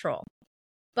natural.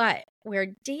 But where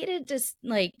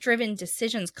data-driven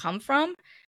decisions come from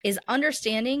is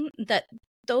understanding that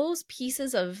those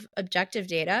pieces of objective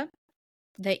data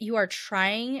that you are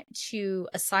trying to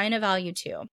assign a value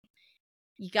to,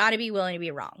 you got to be willing to be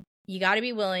wrong. You got to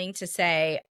be willing to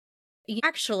say,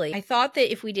 actually, I thought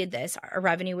that if we did this, our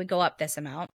revenue would go up this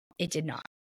amount. It did not.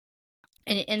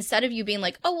 And instead of you being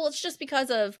like, oh, well, it's just because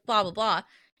of blah, blah, blah,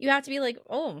 you have to be like,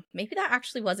 oh, maybe that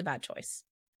actually was a bad choice.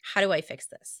 How do I fix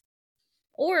this?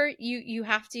 Or you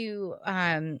have to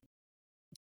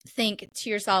think to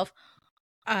yourself,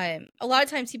 a lot of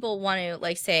times people want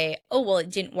to say, oh, well, it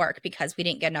didn't work because we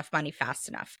didn't get enough money fast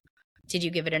enough. Did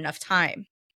you give it enough time?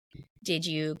 Did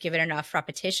you give it enough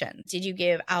repetition? Did you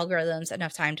give algorithms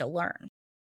enough time to learn?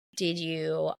 Did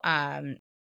you, and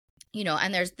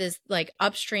there's this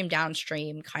upstream,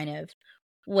 downstream kind of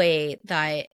way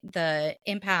that the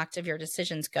impact of your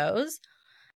decisions goes.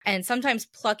 And sometimes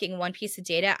plucking one piece of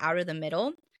data out of the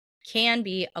middle can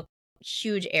be a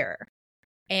huge error.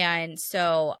 And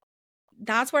so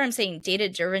that's where I'm saying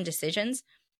data-driven decisions.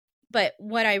 But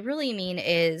what I really mean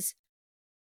is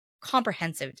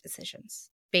comprehensive decisions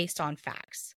based on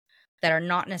facts that are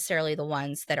not necessarily the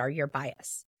ones that are your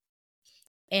bias.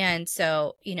 And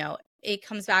so, it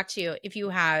comes back to if you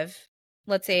have,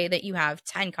 let's say that you have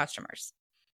 10 customers,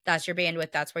 that's your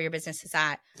bandwidth, that's where your business is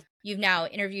at. You've now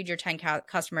interviewed your 10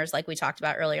 customers like we talked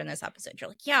about earlier in this episode. You're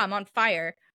like, yeah, I'm on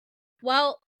fire.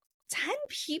 Well, 10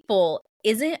 people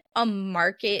isn't a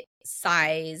market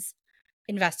size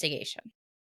investigation.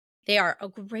 They are a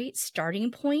great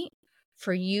starting point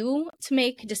for you to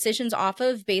make decisions off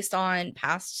of based on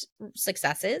past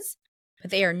successes,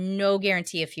 but they are no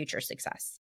guarantee of future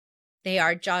success. They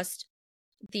are just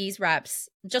these reps,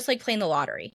 just like playing the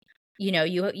lottery. You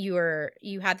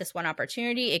had this one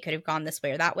opportunity. It could have gone this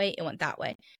way or that way. It went that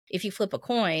way. If you flip a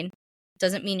coin,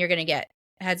 doesn't mean you're going to get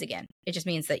heads again. It just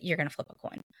means that you're going to flip a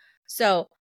coin. So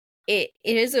it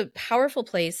is a powerful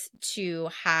place to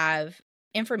have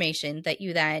information that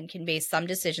you then can base some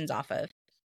decisions off of.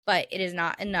 But it is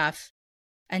not enough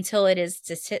until it is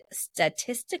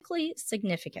statistically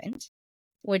significant,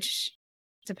 which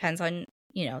depends on,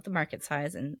 the market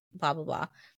size and blah, blah, blah.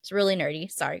 It's really nerdy.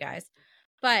 Sorry, guys.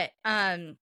 But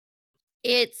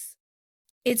it's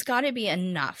got to be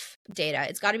enough data.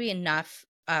 It's got to be enough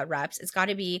reps. It's got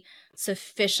to be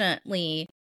sufficiently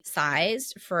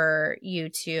sized for you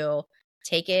to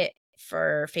take it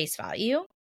for face value.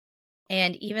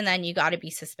 And even then, you got to be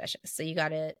suspicious. So you got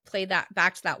to play that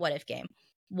back to that what if game.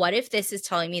 What if this is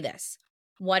telling me this?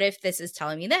 What if this is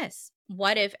telling me this?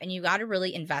 What if, and you got to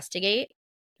really investigate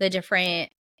the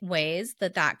different ways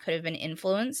that could have been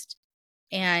influenced,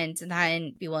 and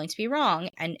then be willing to be wrong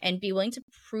and be willing to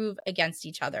prove against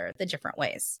each other the different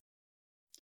ways.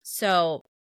 So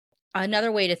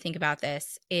another way to think about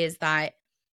this is that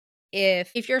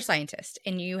if you're a scientist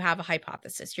and you have a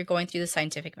hypothesis, you're going through the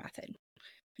scientific method,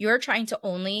 you're trying to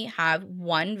only have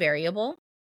one variable,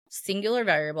 singular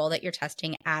variable that you're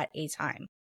testing at a time.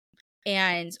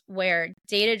 And where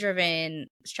data-driven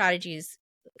strategies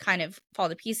kind of fall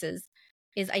to pieces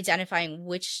is identifying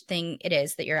which thing it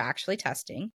is that you're actually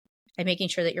testing and making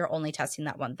sure that you're only testing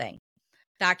that one thing.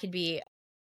 That could be,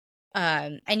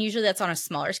 and usually that's on a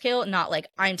smaller scale, not like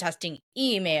I'm testing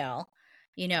email.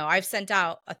 I've sent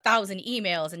out 1,000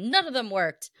 emails and none of them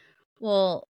worked.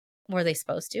 Well, were they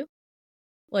supposed to?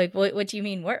 What do you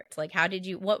mean worked?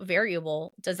 What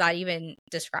variable does that even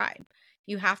describe?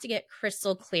 You have to get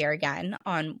crystal clear again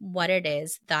on what it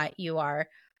is that you are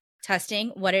testing,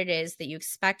 what it is that you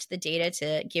expect the data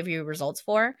to give you results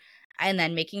for, and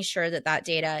then making sure that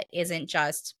data isn't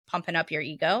just pumping up your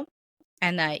ego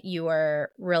and that you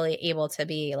are really able to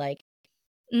be like,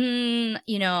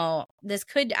 this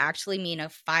could actually mean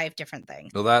 5 different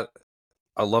things. Well,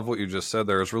 I love what you just said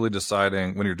there. Is really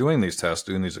deciding when you're doing these tests,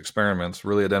 doing these experiments,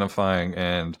 really identifying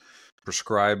and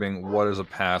prescribing what is a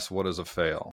pass, what is a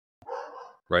fail.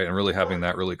 right? And really having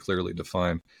that really clearly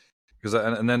defined. Because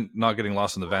and then not getting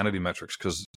lost in the vanity metrics,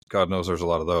 because God knows there's a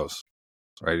lot of those,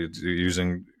 right? You're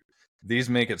using these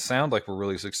make it sound like we're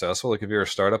really successful. Like if you're a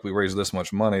startup, we raise this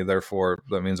much money, therefore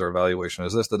that means our valuation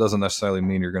is this. That doesn't necessarily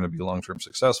mean you're going to be long-term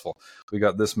successful. We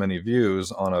got this many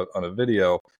views on a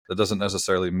video. That doesn't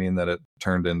necessarily mean that it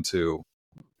turned into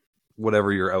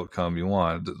whatever your outcome you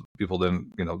want. People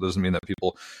didn't, doesn't mean that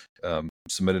people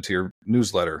submitted to your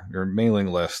newsletter, your mailing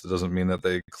list. It doesn't mean that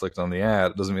they clicked on the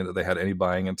ad. It doesn't mean that they had any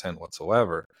buying intent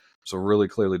whatsoever. So really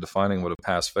clearly defining what a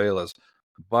pass fail is.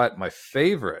 But my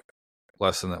favorite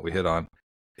lesson that we hit on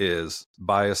is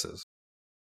biases.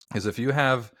 Is if we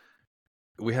have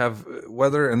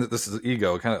whether, and this is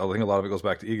ego, kind of, I think a lot of it goes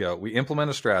back to ego. We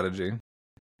implement a strategy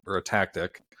or a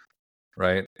tactic,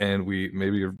 right? And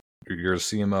maybe you're a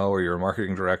CMO or you're a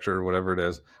marketing director or whatever it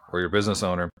is, or you're a business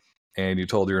owner, and you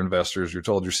told your investors, you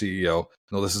told your CEO,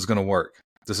 no, this is going to work.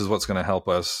 This is what's going to help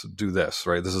us do this,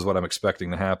 right? This is what I'm expecting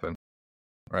to happen,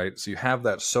 right? So you have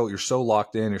that, so you're so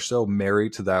locked in, you're so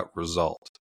married to that result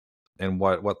and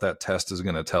what that test is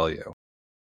going to tell you.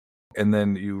 And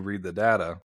then you read the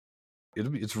data.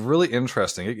 It's really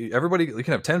interesting. You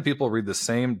can have 10 people read the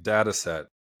same data set,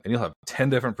 and you'll have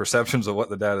 10 different perceptions of what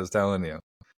the data is telling you.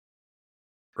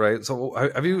 Right. So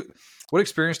what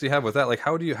experience do you have with that? Like,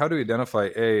 how do you identify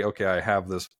okay, I have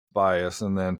this bias,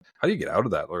 and then how do you get out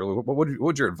of that? Or what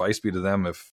would your advice be to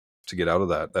them to get out of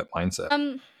that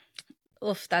mindset?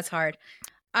 That's hard.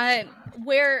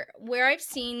 Where I've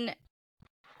seen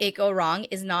it go wrong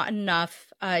is not enough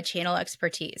channel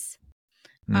expertise.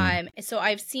 So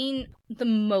I've seen the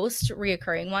most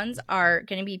reoccurring ones are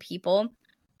going to be people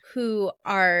who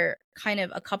are kind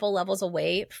of a couple levels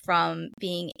away from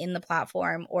being in the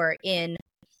platform or in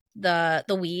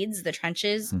the weeds, the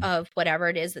trenches of whatever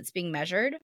it is that's being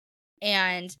measured,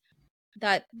 and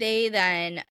that they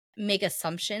then make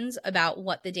assumptions about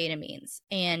what the data means.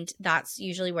 And that's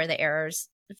usually where the errors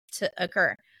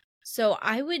occur. So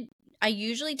I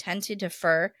usually tend to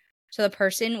defer to the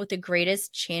person with the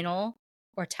greatest channel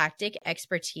or tactic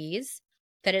expertise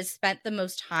that has spent the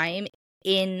most time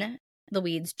in the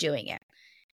weeds doing it.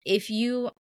 If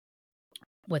you,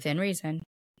 within reason,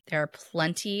 there are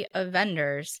plenty of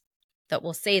vendors that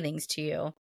will say things to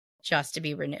you just to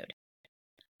be renewed.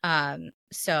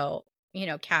 So,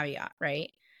 caveat,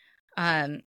 right?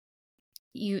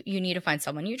 You need to find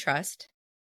someone you trust,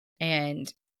 and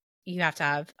you have to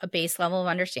have a base level of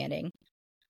understanding.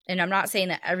 And I'm not saying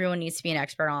that everyone needs to be an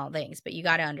expert on all things, but you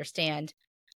got to understand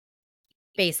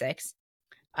basics.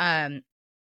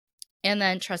 And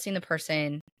then trusting the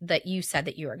person that you said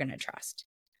that you are going to trust.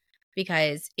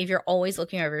 Because if you're always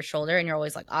looking over your shoulder and you're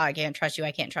always like, I can't trust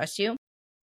you,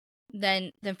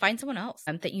 then find someone else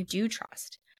that you do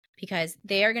trust, because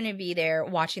they are going to be there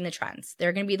watching the trends.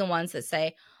 They're going to be the ones that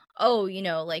say, oh,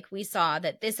 like we saw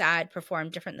that this ad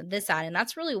performed different than this ad. And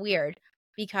that's really weird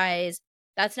because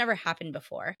that's never happened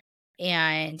before.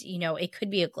 And, it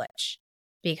could be a glitch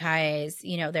because,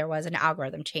 there was an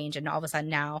algorithm change and all of a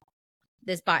sudden now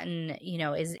this button,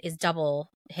 is double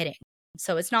hitting.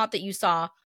 So it's not that you saw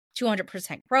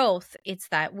 200% growth. It's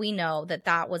that we know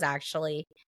that was actually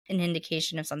an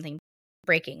indication of something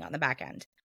breaking on the back end.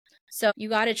 So you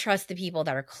got to trust the people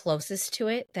that are closest to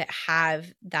it, that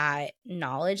have that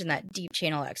knowledge and that deep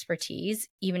channel expertise,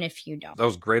 even if you don't. That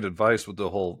was great advice with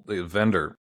the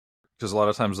vendor, because a lot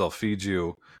of times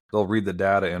they'll read the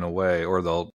data in a way,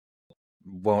 or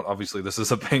won't. Obviously, this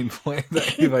is a pain point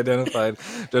that you've identified,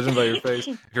 judging by your face.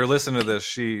 If you're listening to this,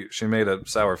 she made a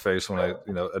sour face when I,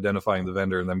 identifying the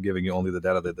vendor and them giving you only the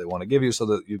data that they want to give you so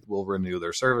that you will renew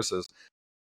their services.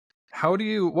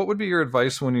 What would be your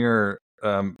advice when you're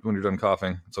done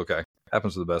coughing? It's okay.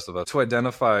 Happens to the best of us. To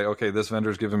identify, okay, this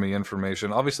vendor's giving me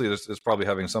information. Obviously, it's probably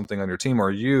having something on your team, or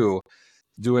you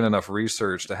doing enough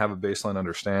research to have a baseline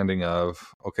understanding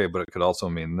of, okay, but it could also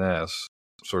mean this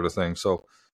sort of thing. So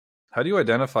how do you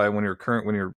identify when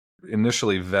you're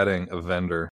initially vetting a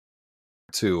vendor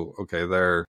to, okay,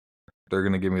 they're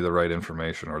going to give me the right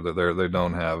information, or that they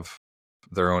don't have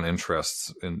their own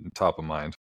interests in top of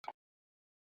mind?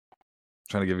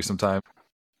 Trying to give you some time.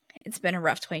 It's been a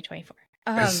rough 2024.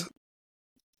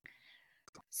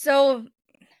 So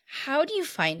how do you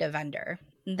find a vendor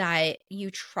that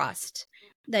you trust,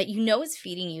 that is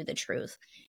feeding you the truth?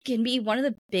 Can be one of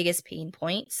the biggest pain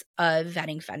points of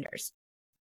vetting vendors.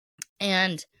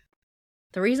 And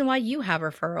the reason why you have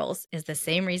referrals is the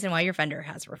same reason why your vendor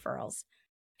has referrals.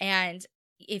 And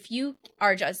if you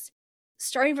are just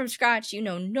starting from scratch, you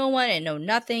know no one and know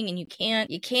nothing, and you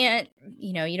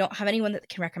don't have anyone that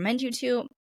can recommend you to,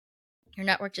 your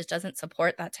network just doesn't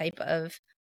support that type of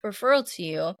referral to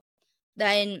you,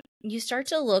 then you start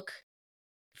to look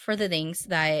for the things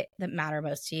that matter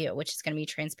most to you, which is going to be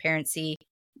transparency,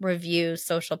 review,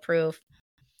 social proof.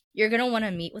 You're going to want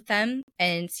to meet with them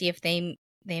and see if they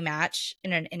match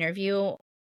in an interview,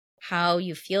 how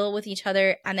you feel with each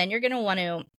other. And then you're going to want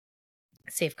to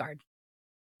safeguard.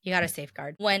 You got to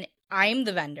safeguard. When I'm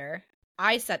the vendor,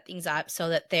 I set things up so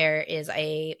that there is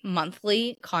a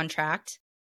monthly contract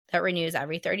that renews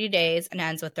every 30 days and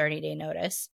ends with 30-day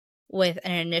notice, with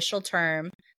an initial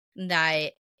term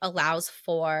that allows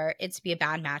for it to be a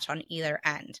bad match on either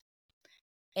end.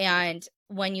 And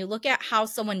when you look at how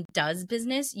someone does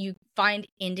business, you find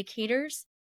indicators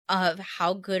of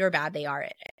how good or bad they are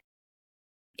at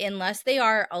it. Unless they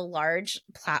are a large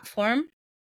platform,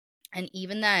 and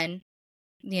even then,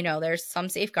 there's some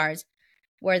safeguards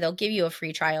where they'll give you a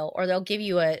free trial, or they'll give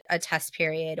you a test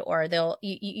period, or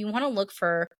you want to look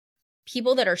for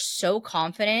people that are so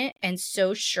confident and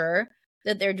so sure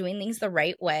that they're doing things the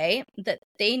right way, that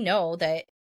they know that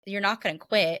you're not going to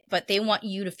quit, but they want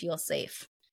you to feel safe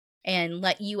and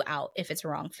let you out if it's a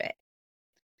wrong fit.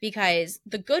 Because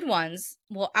the good ones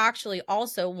will actually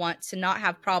also want to not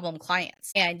have problem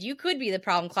clients. And you could be the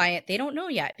problem client. They don't know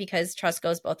yet, because trust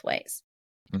goes both ways.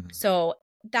 Mm-hmm. So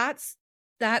that's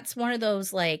one of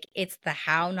those, like, it's the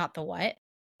how, not the what.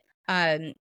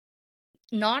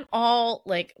 Not all,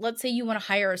 like, let's say you want to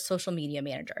hire a social media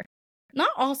manager. Not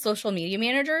all social media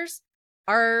managers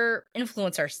are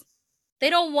influencers. They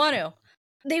don't want to.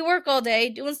 They work all day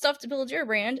doing stuff to build your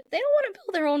brand. They don't want to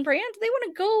build their own brand. They want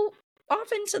to go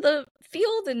off into the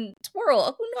field and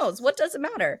twirl. Who knows? What does it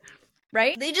matter?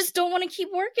 Right? They just don't want to keep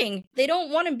working. They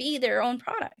don't want to be their own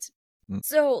product.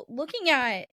 So looking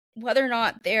at whether or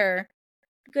not they're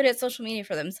good at social media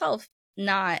for themselves,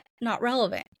 not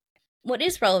relevant. What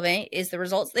is relevant is the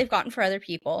results they've gotten for other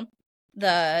people,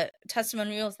 the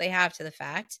testimonials they have to the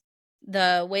fact,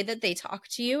 the way that they talk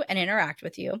to you and interact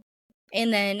with you,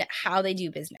 and then how they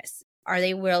do business. Are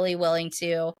they really willing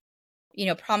to,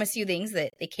 promise you things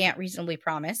that they can't reasonably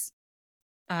promise?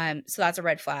 So that's a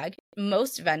red flag.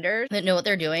 Most vendors that know what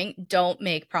they're doing don't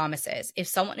make promises. If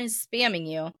someone is spamming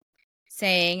you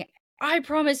saying, I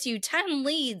promise you 10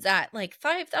 leads at like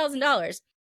 $5,000,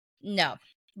 no,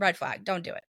 red flag, don't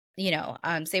do it.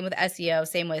 Same with SEO,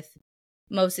 same with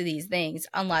most of these things,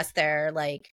 unless they're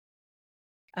like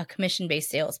a commission-based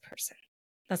salesperson.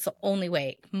 That's the only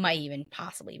way it might even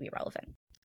possibly be relevant.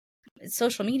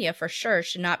 Social media for sure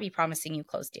should not be promising you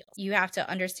closed deals. You have to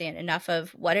understand enough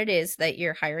of what it is that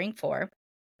you're hiring for,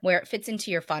 where it fits into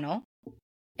your funnel,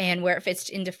 and where it fits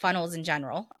into funnels in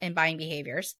general and buying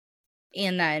behaviors,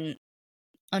 and then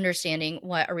understanding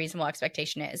what a reasonable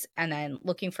expectation is, and then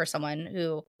looking for someone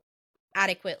who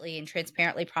adequately and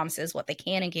transparently promises what they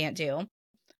can and can't do,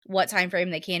 what time frame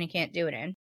they can and can't do it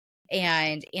in,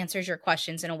 and answers your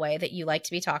questions in a way that you like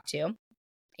to be talked to,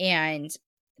 and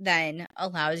then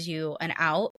allows you an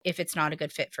out if it's not a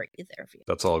good fit for either of you.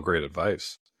 That's all great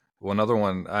advice. One other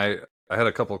one, I had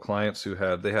a couple of clients who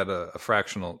had a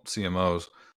fractional CMOs,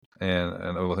 and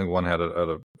I think one had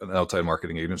an outside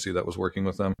marketing agency that was working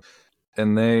with them,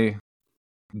 and they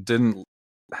didn't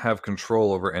have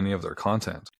control over any of their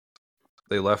content.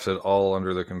 They left it all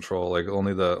under their control. Like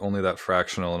only that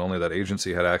fractional and only that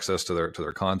agency had access to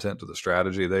their content, to the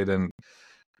strategy. They didn't.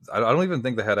 I don't even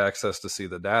think they had access to see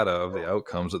the data of the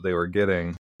outcomes that they were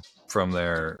getting from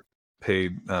their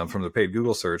paid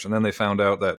Google search. And then they found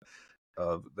out that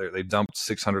they dumped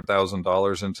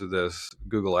 $600,000 into this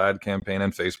Google ad campaign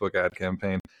and Facebook ad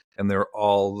campaign, and they're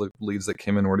all the leads that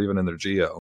came in weren't even in their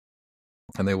geo,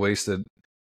 and they wasted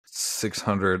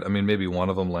 600. I mean, maybe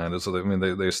one of them landed, so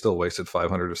they still wasted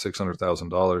 $500,000 or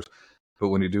 $600,000. But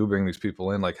when you do bring these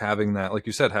people in, like having that, like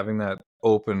you said, having that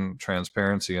open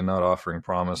transparency and not offering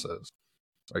promises,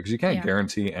 because you can't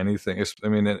guarantee anything. I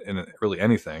mean, in really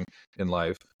anything in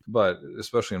life, but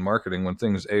especially in marketing, when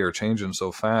things A are changing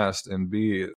so fast, and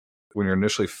B, when you're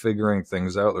initially figuring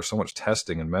things out, there's so much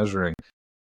testing and measuring.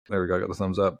 There we go, I got the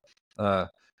thumbs up.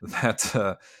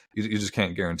 That you just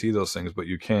can't guarantee those things, but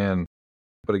you can.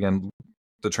 But again,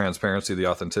 the transparency, the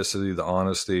authenticity, the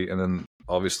honesty, and then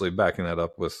obviously backing that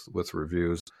up with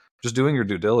reviews. Just doing your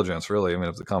due diligence, really. I mean,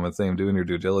 it's a common theme, doing your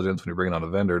due diligence when you're bringing on a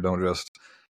vendor. Don't just,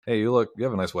 hey, you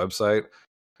have a nice website.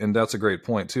 And that's a great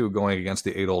point, too, going against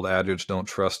the age-old adage, don't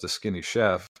trust a skinny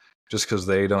chef, just because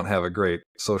they don't have a great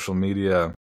social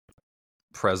media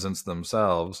presence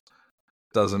themselves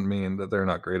doesn't mean that they're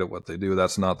not great at what they do.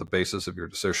 That's not the basis of your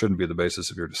decision. Shouldn't be the basis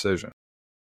of your decision.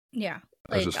 Yeah.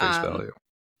 That's just face value.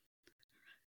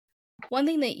 One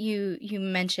thing that you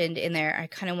mentioned in there, I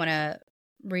kind of want to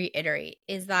reiterate,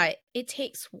 is that it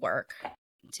takes work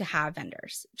to have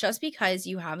vendors. Just because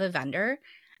you have a vendor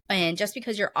And just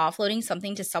because you're offloading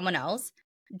something to someone else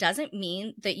doesn't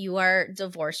mean that you are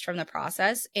divorced from the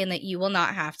process and that you will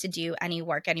not have to do any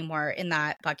work anymore in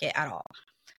that bucket at all.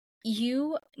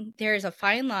 There's a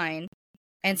fine line,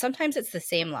 and sometimes it's the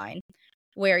same line,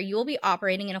 where you will be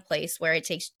operating in a place where it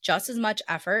takes just as much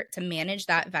effort to manage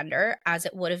that vendor as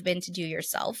it would have been to do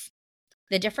yourself.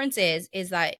 The difference is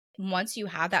that once you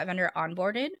have that vendor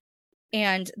onboarded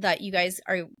and that you guys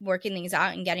are working things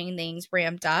out and getting things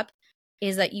ramped up,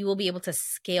 is that you will be able to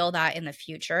scale that in the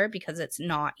future because it's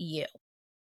not you.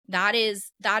 That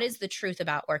is the truth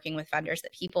about working with vendors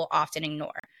that people often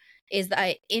ignore, is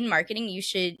that in marketing, you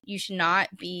should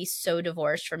not be so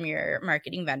divorced from your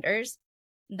marketing vendors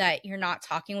that you're not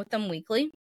talking with them weekly,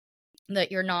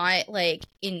 that you're not like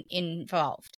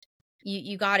involved.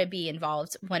 You got to be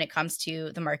involved when it comes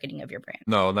to the marketing of your brand.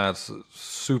 No, that's a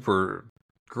super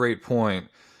great point.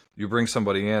 You bring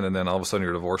somebody in and then all of a sudden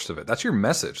you're divorced of it. That's your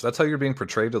message. That's how you're being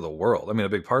portrayed to the world. I mean, a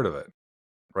big part of it,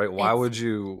 right? Why would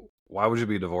you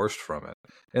be divorced from it?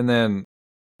 And then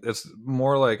it's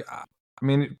more like, I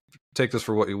mean, take this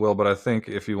for what you will, but I think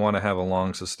if you want to have a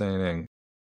long sustaining,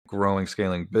 growing,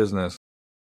 scaling business,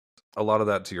 a lot of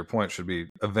that, to your point, should be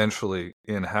eventually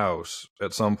in-house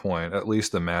at some point. At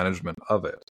least the management of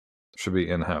it should be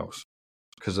in-house.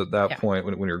 Because at that point,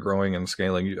 when you're growing and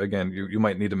scaling, you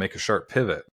might need to make a sharp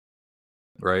pivot,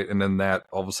 right? And then that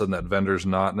all of a sudden that vendor's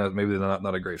maybe they're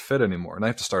not a great fit anymore, and I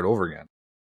have to start over again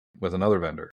with another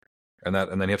vendor, and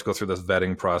then you have to go through this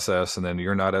vetting process, and then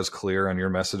you're not as clear on your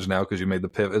message now because you made the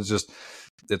pivot. It's just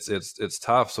it's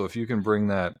tough. So if you can bring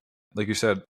that, like you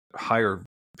said, hire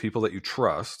people that you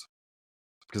trust,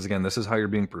 because again, this is how you're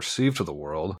being perceived to the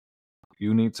world.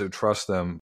 You need to trust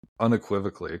them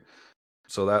unequivocally.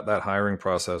 So that hiring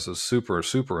process is super,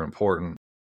 super important.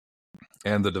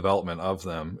 And the development of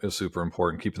them is super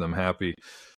important, keeping them happy.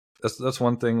 That's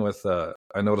one thing with,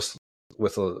 I noticed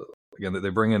with, again, they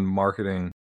bring in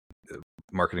marketing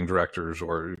directors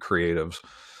or creatives,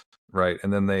 right?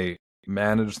 And then they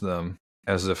manage them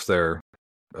as if they're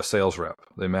a sales rep.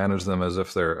 They manage them as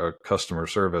if they're a customer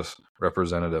service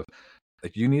representative.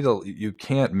 Like you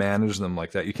can't manage them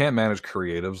like that. You can't manage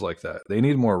creatives like that. They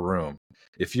need more room.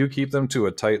 If you keep them to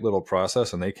a tight little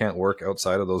process and they can't work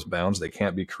outside of those bounds, they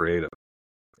can't be creative,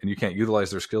 and you can't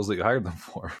utilize their skills that you hired them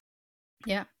for.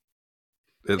 Yeah.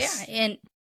 And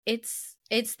it's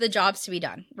the jobs to be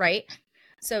done, right?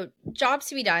 So jobs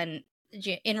to be done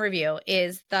in review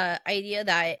is the idea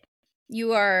that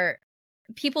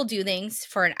people do things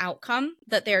for an outcome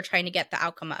that they're trying to get the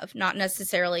outcome of, not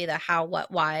necessarily the how,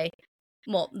 what, why.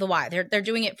 Well, the why. They're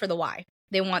doing it for the why.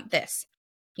 They want this,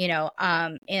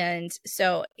 and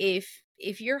so if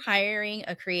you're hiring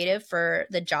a creative for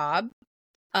the job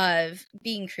of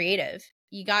being creative,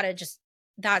 you gotta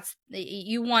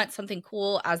you want something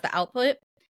cool as the output.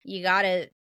 You gotta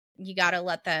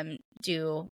let them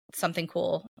do something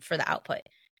cool for the output,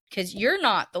 because you're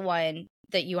not the one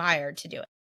that you hired to do it.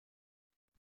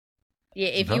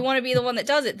 If you want to be the one that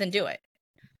does it, then do it.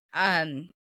 And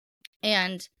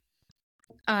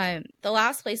the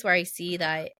last place where I see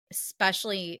that,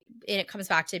 especially, and it comes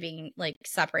back to being like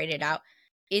separated out,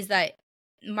 is that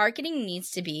marketing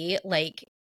needs to be like,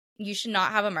 you should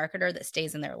not have a marketer that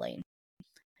stays in their lane.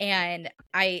 And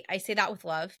I say that with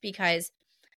love, because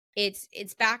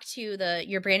it's back to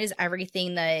your brand is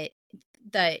everything that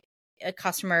a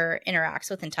customer interacts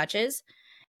with and touches.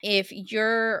 If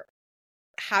you're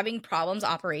having problems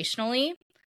operationally,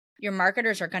 your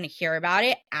marketers are going to hear about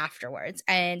it afterwards.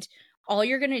 And all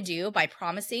you're going to do by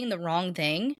promising the wrong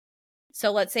thing.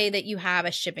 So let's say that you have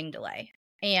a shipping delay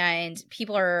and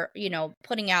people are,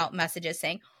 putting out messages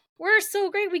saying, we're so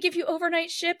great, we give you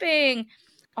overnight shipping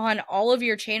on all of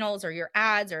your channels or your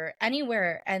ads or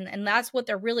anywhere. And that's what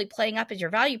they're really playing up as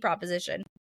your value proposition.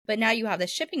 But now you have the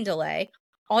shipping delay.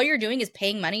 All you're doing is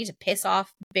paying money to piss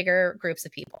off bigger groups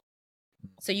of people.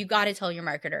 So you got to tell your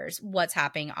marketers what's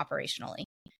happening operationally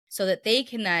so that they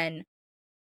can then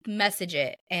message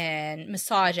it and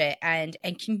massage it and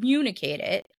communicate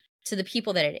it to the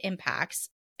people that it impacts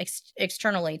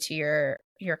externally to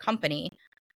your company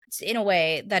in a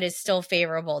way that is still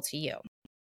favorable to you,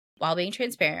 while being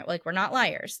transparent. Like, we're not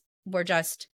liars, we're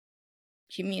just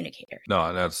communicators.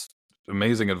 No, that's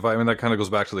amazing advice. I mean, that kind of goes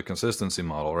back to the consistency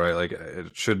model, right? Like,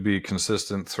 it should be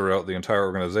consistent throughout the entire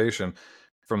organization,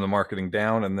 from the marketing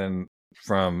down, and then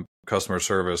from customer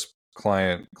service,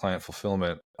 client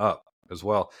fulfillment up as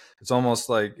well. It's almost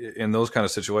like in those kind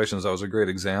of situations, that was a great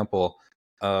example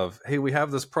of, hey, we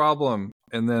have this problem,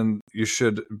 and then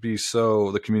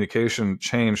the communication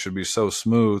chain should be so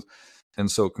smooth and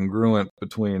so congruent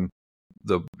between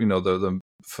the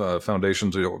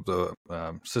foundations or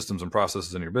the systems and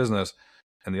processes in your business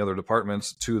and the other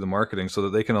departments to the marketing, so that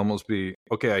they can almost be,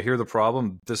 okay, I hear the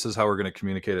problem. This is how we're going to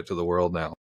communicate it to the world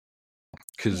now.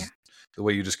 Because the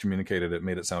way you just communicated it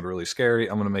made it sound really scary.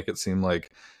 I'm going to make it seem like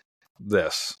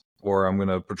this, or I'm going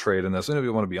to portray it in this. And if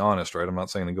you want to be honest, right? I'm not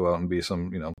saying to go out and be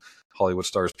some, Hollywood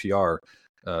star's PR,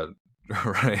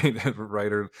 right?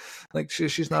 Writer, like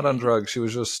she's not on drugs. She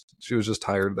was just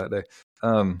tired that day.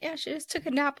 Yeah, she just took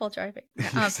a nap while driving.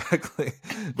 Exactly.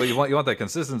 But you want that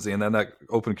consistency and then that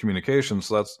open communication.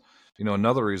 So that's,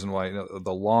 another reason why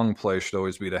the long play should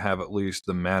always be to have at least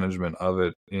the management of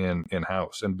it in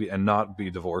house and not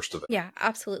be divorced of it. Yeah,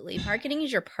 absolutely. Marketing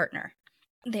is your partner.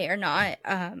 They are not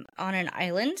on an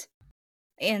island.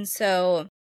 And so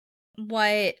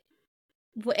and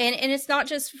it's not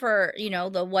just for,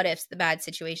 the what ifs, the bad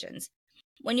situations.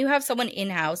 When you have someone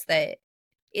in-house that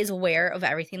is aware of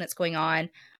everything that's going on,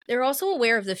 they're also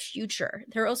aware of the future.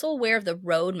 They're also aware of the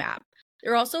roadmap.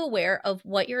 They're also aware of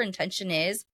what your intention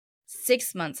is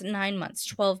 6 months, 9 months,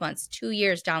 12 months, 2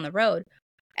 years down the road.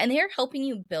 And they're helping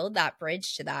you build that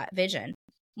bridge to that vision.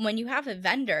 When you have a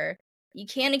vendor, you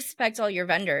can't expect all your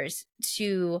vendors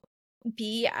to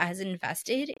be as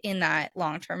invested in that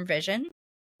long-term vision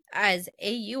as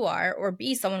A, you are, or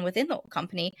B, someone within the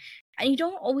company. And you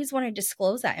don't always want to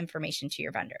disclose that information to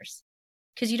your vendors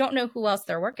because you don't know who else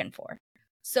they're working for.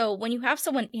 So when you have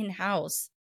someone in-house,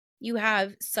 you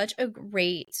have such a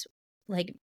great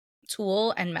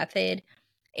tool and method,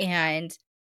 and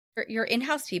your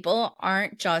in-house people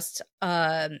aren't just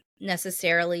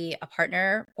necessarily a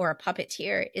partner or a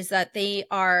puppeteer, is that they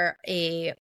are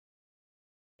an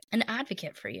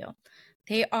advocate for you.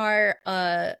 They are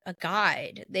a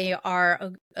guide. They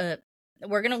are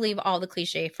we're going to leave all the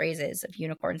cliche phrases of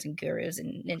unicorns and gurus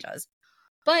and ninjas.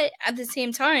 But at the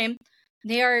same time,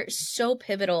 they are so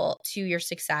pivotal to your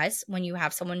success when you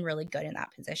have someone really good in that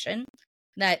position,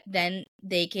 that then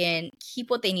they can keep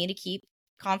what they need to keep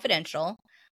confidential,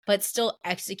 but still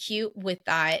execute with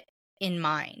that in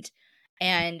mind.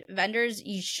 And vendors,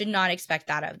 you should not expect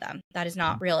that of them. That is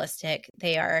not realistic.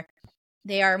 They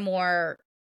are more,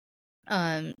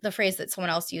 the phrase that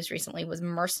someone else used recently was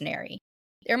mercenary.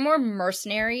 They're more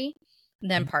mercenary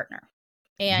than partner.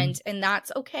 And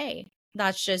that's okay.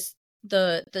 That's just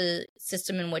the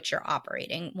system in which you're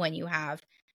operating. When you have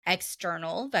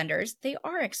external vendors, they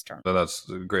are external. That's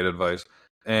great advice.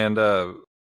 And I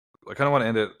kind of want to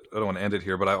end it. I don't want to end it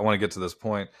here, but I want to get to this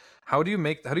point. How do you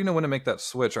know when to make that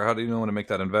switch, or how do you know when to make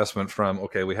that investment from,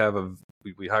 okay, we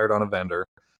hired on a vendor,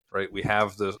 right? We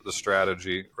have the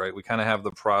strategy, right? We kind of have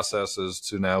the processes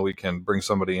to now we can bring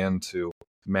somebody in to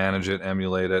manage it,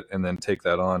 emulate it, and then take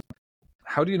that on.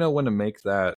 How do you know when to make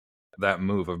that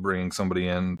move of bringing somebody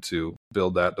in to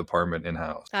build that department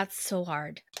in-house? That's so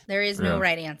hard. There is no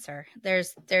right answer.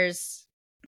 There's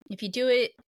if you do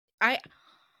it, I'm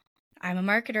a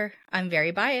marketer. I'm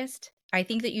very biased. I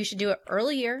think that you should do it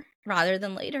earlier rather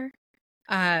than later.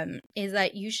 Is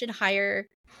that you should hire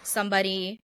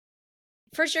somebody.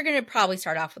 First, you're going to probably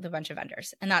start off with a bunch of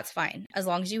vendors, and that's fine as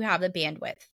long as you have the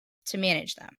bandwidth to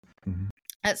manage them. Mm-hmm.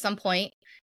 At some point,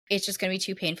 it's just going to be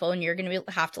too painful, and you're going to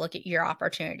have to look at your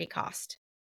opportunity cost.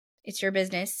 It's your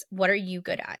business. What are you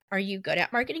good at? Are you good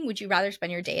at marketing? Would you rather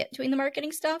spend your day doing the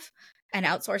marketing stuff and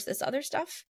outsource this other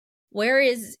stuff? Where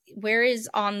is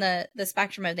on the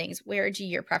spectrum of things, where do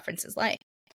your preferences lie?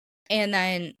 And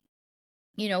then,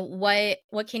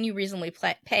 what can you reasonably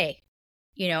pay?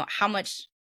 How much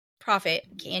profit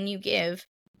can you give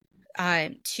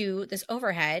to this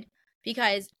overhead?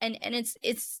 Because and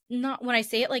it's not, when I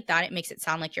say it like that, it makes it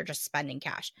sound like you're just spending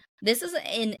cash. This is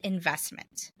an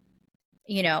investment.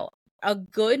 A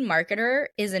good marketer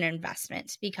is an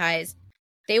investment because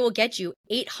they will get you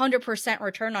 800%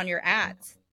 return on your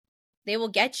ads. They will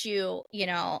get you,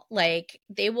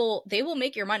 they will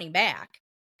make your money back,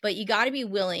 but you got to be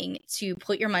willing to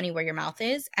put your money where your mouth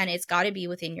is. And it's got to be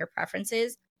within your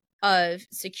preferences of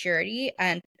security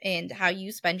and how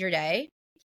you spend your day,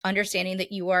 understanding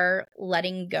that you are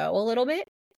letting go a little bit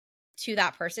to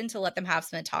that person to let them have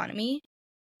some autonomy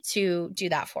to do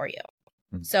that for you.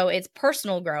 Mm-hmm. So it's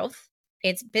personal growth,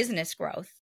 it's business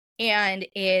growth, and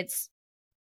it's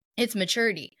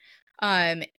maturity.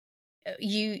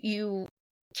 You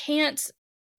can't,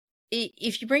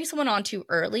 if you bring someone on too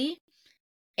early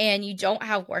and you don't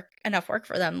have enough work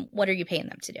for them, what are you paying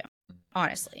them to do?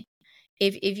 Honestly,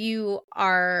 if you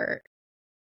are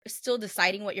still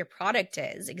deciding what your product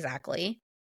is exactly,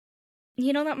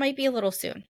 that might be a little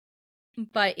soon.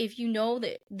 But if you know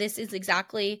that this is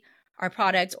exactly our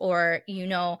product, or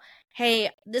hey,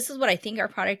 this is what I think our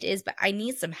product is, but I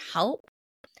need some help,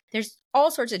 There's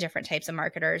all sorts of different types of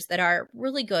marketers that are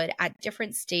really good at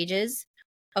different stages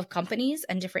of companies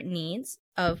and different needs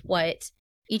of what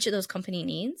each of those company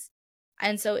needs.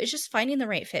 And so it's just finding the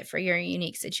right fit for your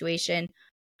unique situation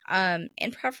and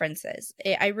preferences.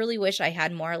 I really wish I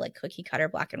had more like cookie cutter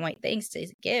black and white things to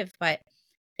give, but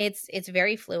it's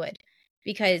very fluid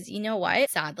because you know what?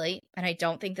 Sadly, and I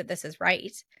don't think that this is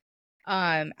right,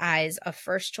 as a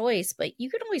first choice, but you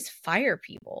can always fire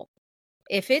people.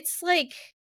 If it's like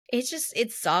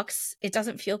it sucks. It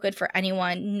doesn't feel good for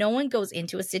anyone. No one goes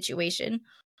into a situation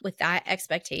with that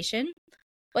expectation.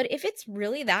 But if it's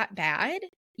really that bad,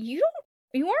 you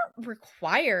aren't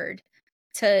required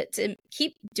to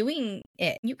keep doing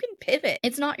it. You can pivot.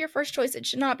 It's not your first choice. It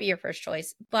should not be your first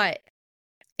choice, but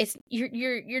it's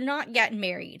you're not getting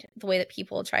married the way that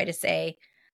people try to say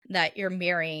that you're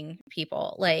marrying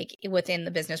people. Like within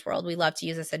the business world, we love to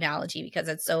use this analogy because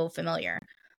it's so familiar.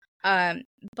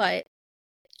 But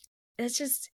it's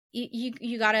just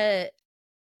you gotta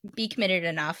be committed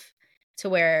enough to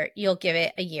where you'll give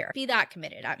it a year. Be that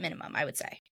committed at minimum, I would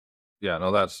say. Yeah,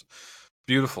 no, that's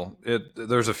beautiful.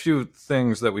 There's a few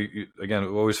things that we're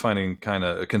always finding kind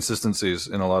of consistencies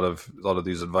in a lot of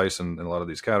these advice and a lot of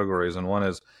these categories. And one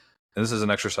is, and this is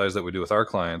an exercise that we do with our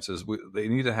clients, is they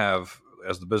need to have,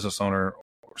 as the business owner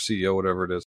or CEO, whatever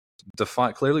it is,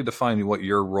 clearly define what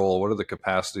your role, what are the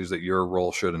capacities that your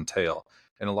role should entail.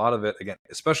 And a lot of it, again,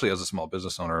 especially as a small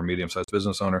business owner or medium-sized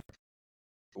business owner,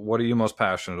 what are you most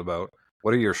passionate about?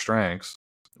 What are your strengths?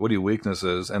 What are your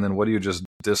weaknesses? And then what do you just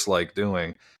dislike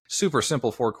doing? Super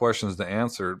simple 4 questions to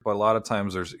answer, but a lot of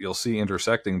times you'll see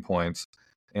intersecting points.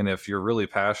 And if you're really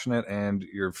passionate and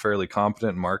you're fairly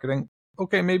competent in marketing,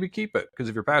 okay, maybe keep it. Because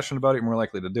if you're passionate about it, you're more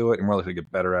likely to do it. You're more likely to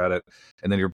get better at it.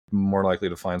 And then you're more likely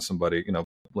to find somebody,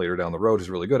 later down the road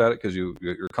who's really good at it because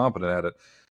you're competent at it.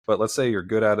 But let's say you're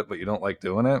good at it, but you don't like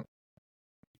doing it.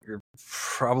 You're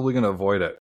probably going to avoid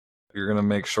it. You're going to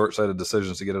make short-sighted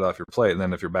decisions to get it off your plate. And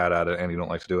then if you're bad at it and you don't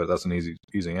like to do it, that's an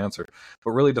easy answer.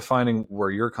 But really defining where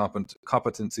your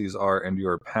competencies are and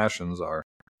your passions are,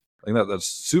 I think that's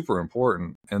super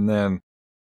important. And then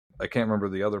I can't remember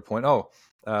the other point.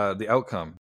 The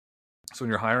outcome. So when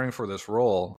you're hiring for this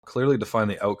role, clearly define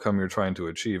the outcome you're trying to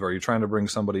achieve. Are you trying to bring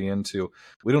somebody into,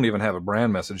 we don't even have a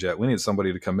brand message yet. We need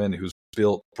somebody to come in who's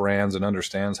built brands and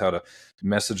understands how to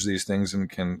message these things and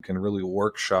can really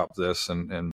workshop this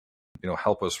and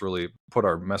help us really put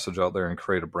our message out there and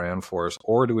create a brand for us?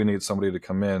 Or do we need somebody to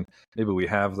come in? Maybe we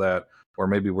have that, or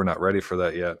maybe we're not ready for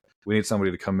that yet. We need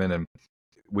somebody to come in and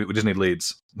we just need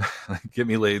leads. Give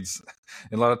me leads.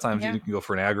 And a lot of times you can go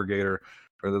for an aggregator,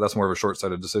 or that's more of a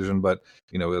short-sighted decision, but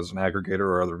as an aggregator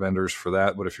or other vendors for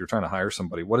that. But if you're trying to hire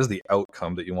somebody, what is the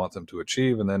outcome that you want them to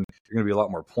achieve? And then you're going to be a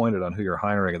lot more pointed on who you're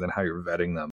hiring and then how you're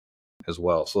vetting them as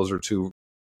well. So those are 2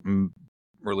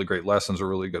 really great lessons or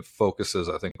really good focuses,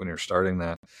 I think, when you're starting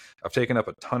that. I've taken up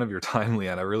a ton of your time,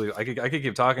 Leanne. I could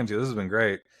keep talking to you. This has been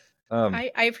great.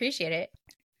 I appreciate it.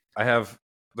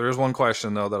 There is one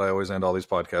question though that I always end all these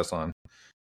podcasts on.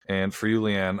 And for you,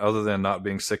 Leanne, other than not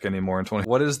being sick anymore in 20,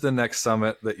 what is the next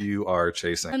summit that you are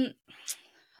chasing?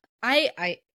 I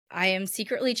am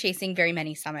secretly chasing very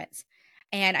many summits.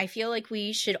 And I feel like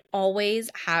we should always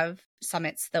have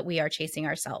summits that we are chasing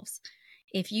ourselves.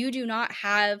 If you do not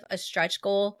have a stretch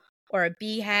goal or a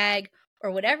BHAG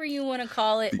or whatever you want to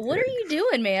call it, what are you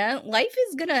doing, man? Life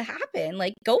is going to happen.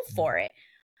 Like, go for it.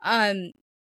 I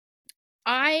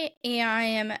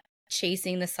am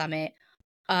chasing the summit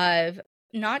of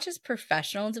not just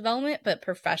professional development, but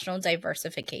professional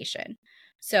diversification.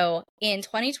 So in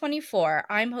 2024,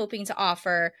 I'm hoping to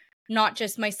offer not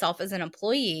just myself as an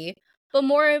employee, but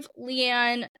more of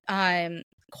Leanne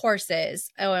courses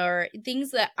or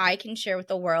things that I can share with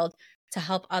the world to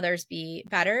help others be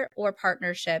better, or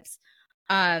partnerships.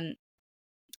 But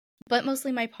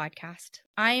mostly my podcast.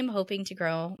 I am hoping to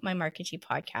grow my Marketing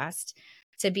podcast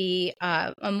to be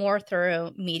a more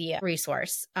thorough media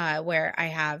resource where I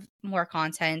have more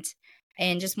content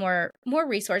and just more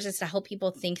resources to help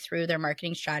people think through their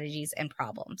marketing strategies and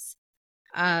problems.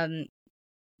 I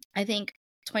think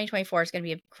 2024 is going to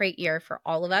be a great year for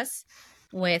all of us,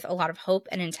 with a lot of hope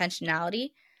and intentionality.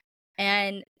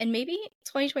 And maybe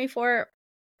 2024,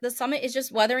 the summit is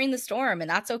just weathering the storm, and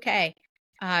that's okay.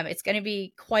 It's going to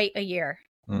be quite a year.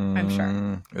 I'm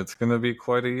sure. It's going to be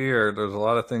quite a year. There's a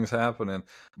lot of things happening.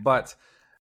 But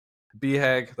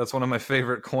BHAG, that's one of my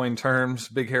favorite coin terms,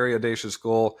 big, hairy, audacious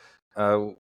goal.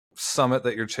 Summit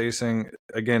that you're chasing,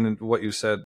 again, what you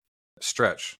said,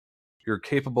 stretch. You're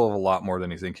capable of a lot more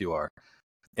than you think you are.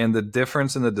 And the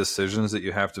difference in the decisions that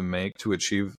you have to make to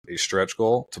achieve a stretch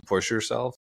goal, to push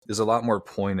yourself, is a lot more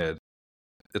pointed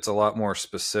it's a lot more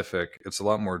specific. It's a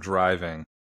lot more driving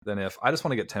than if I just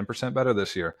want to get 10% better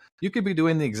this year. You could be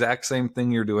doing the exact same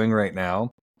thing you're doing right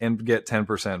now and get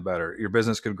 10% better. Your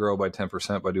business could grow by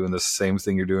 10% by doing the same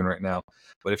thing you're doing right now.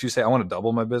 But if you say, I want to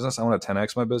double my business, I want to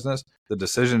 10x my business, the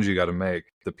decisions you got to make,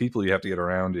 the people you have to get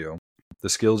around you, the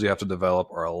skills you have to develop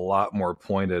are a lot more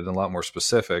pointed and a lot more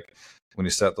specific when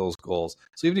you set those goals.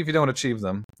 So even if you don't achieve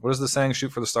them, what is the saying?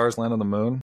 Shoot for the stars, land on the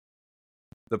moon.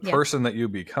 The person that you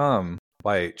become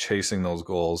by chasing those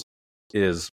goals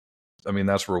is, I mean,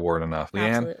 that's reward enough.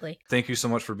 Leanne, Absolutely. Thank you so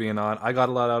much for being on. I got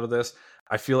a lot out of this.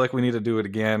 I feel like we need to do it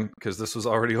again because this was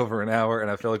already over an hour and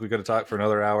I feel like we could have talked for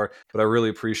another hour, but I really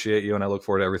appreciate you and I look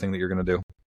forward to everything that you're going to do.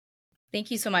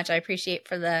 Thank you so much. I appreciate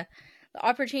for the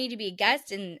opportunity to be a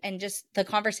guest and just the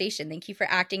conversation. Thank you for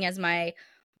acting as my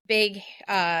big,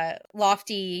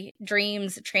 lofty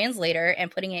dreams translator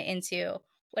and putting it into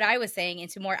what I was saying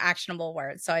into more actionable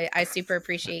words. So I super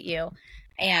appreciate you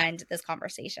and this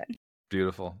conversation.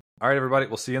 Beautiful. All right, everybody.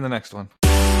 We'll see you in the next one.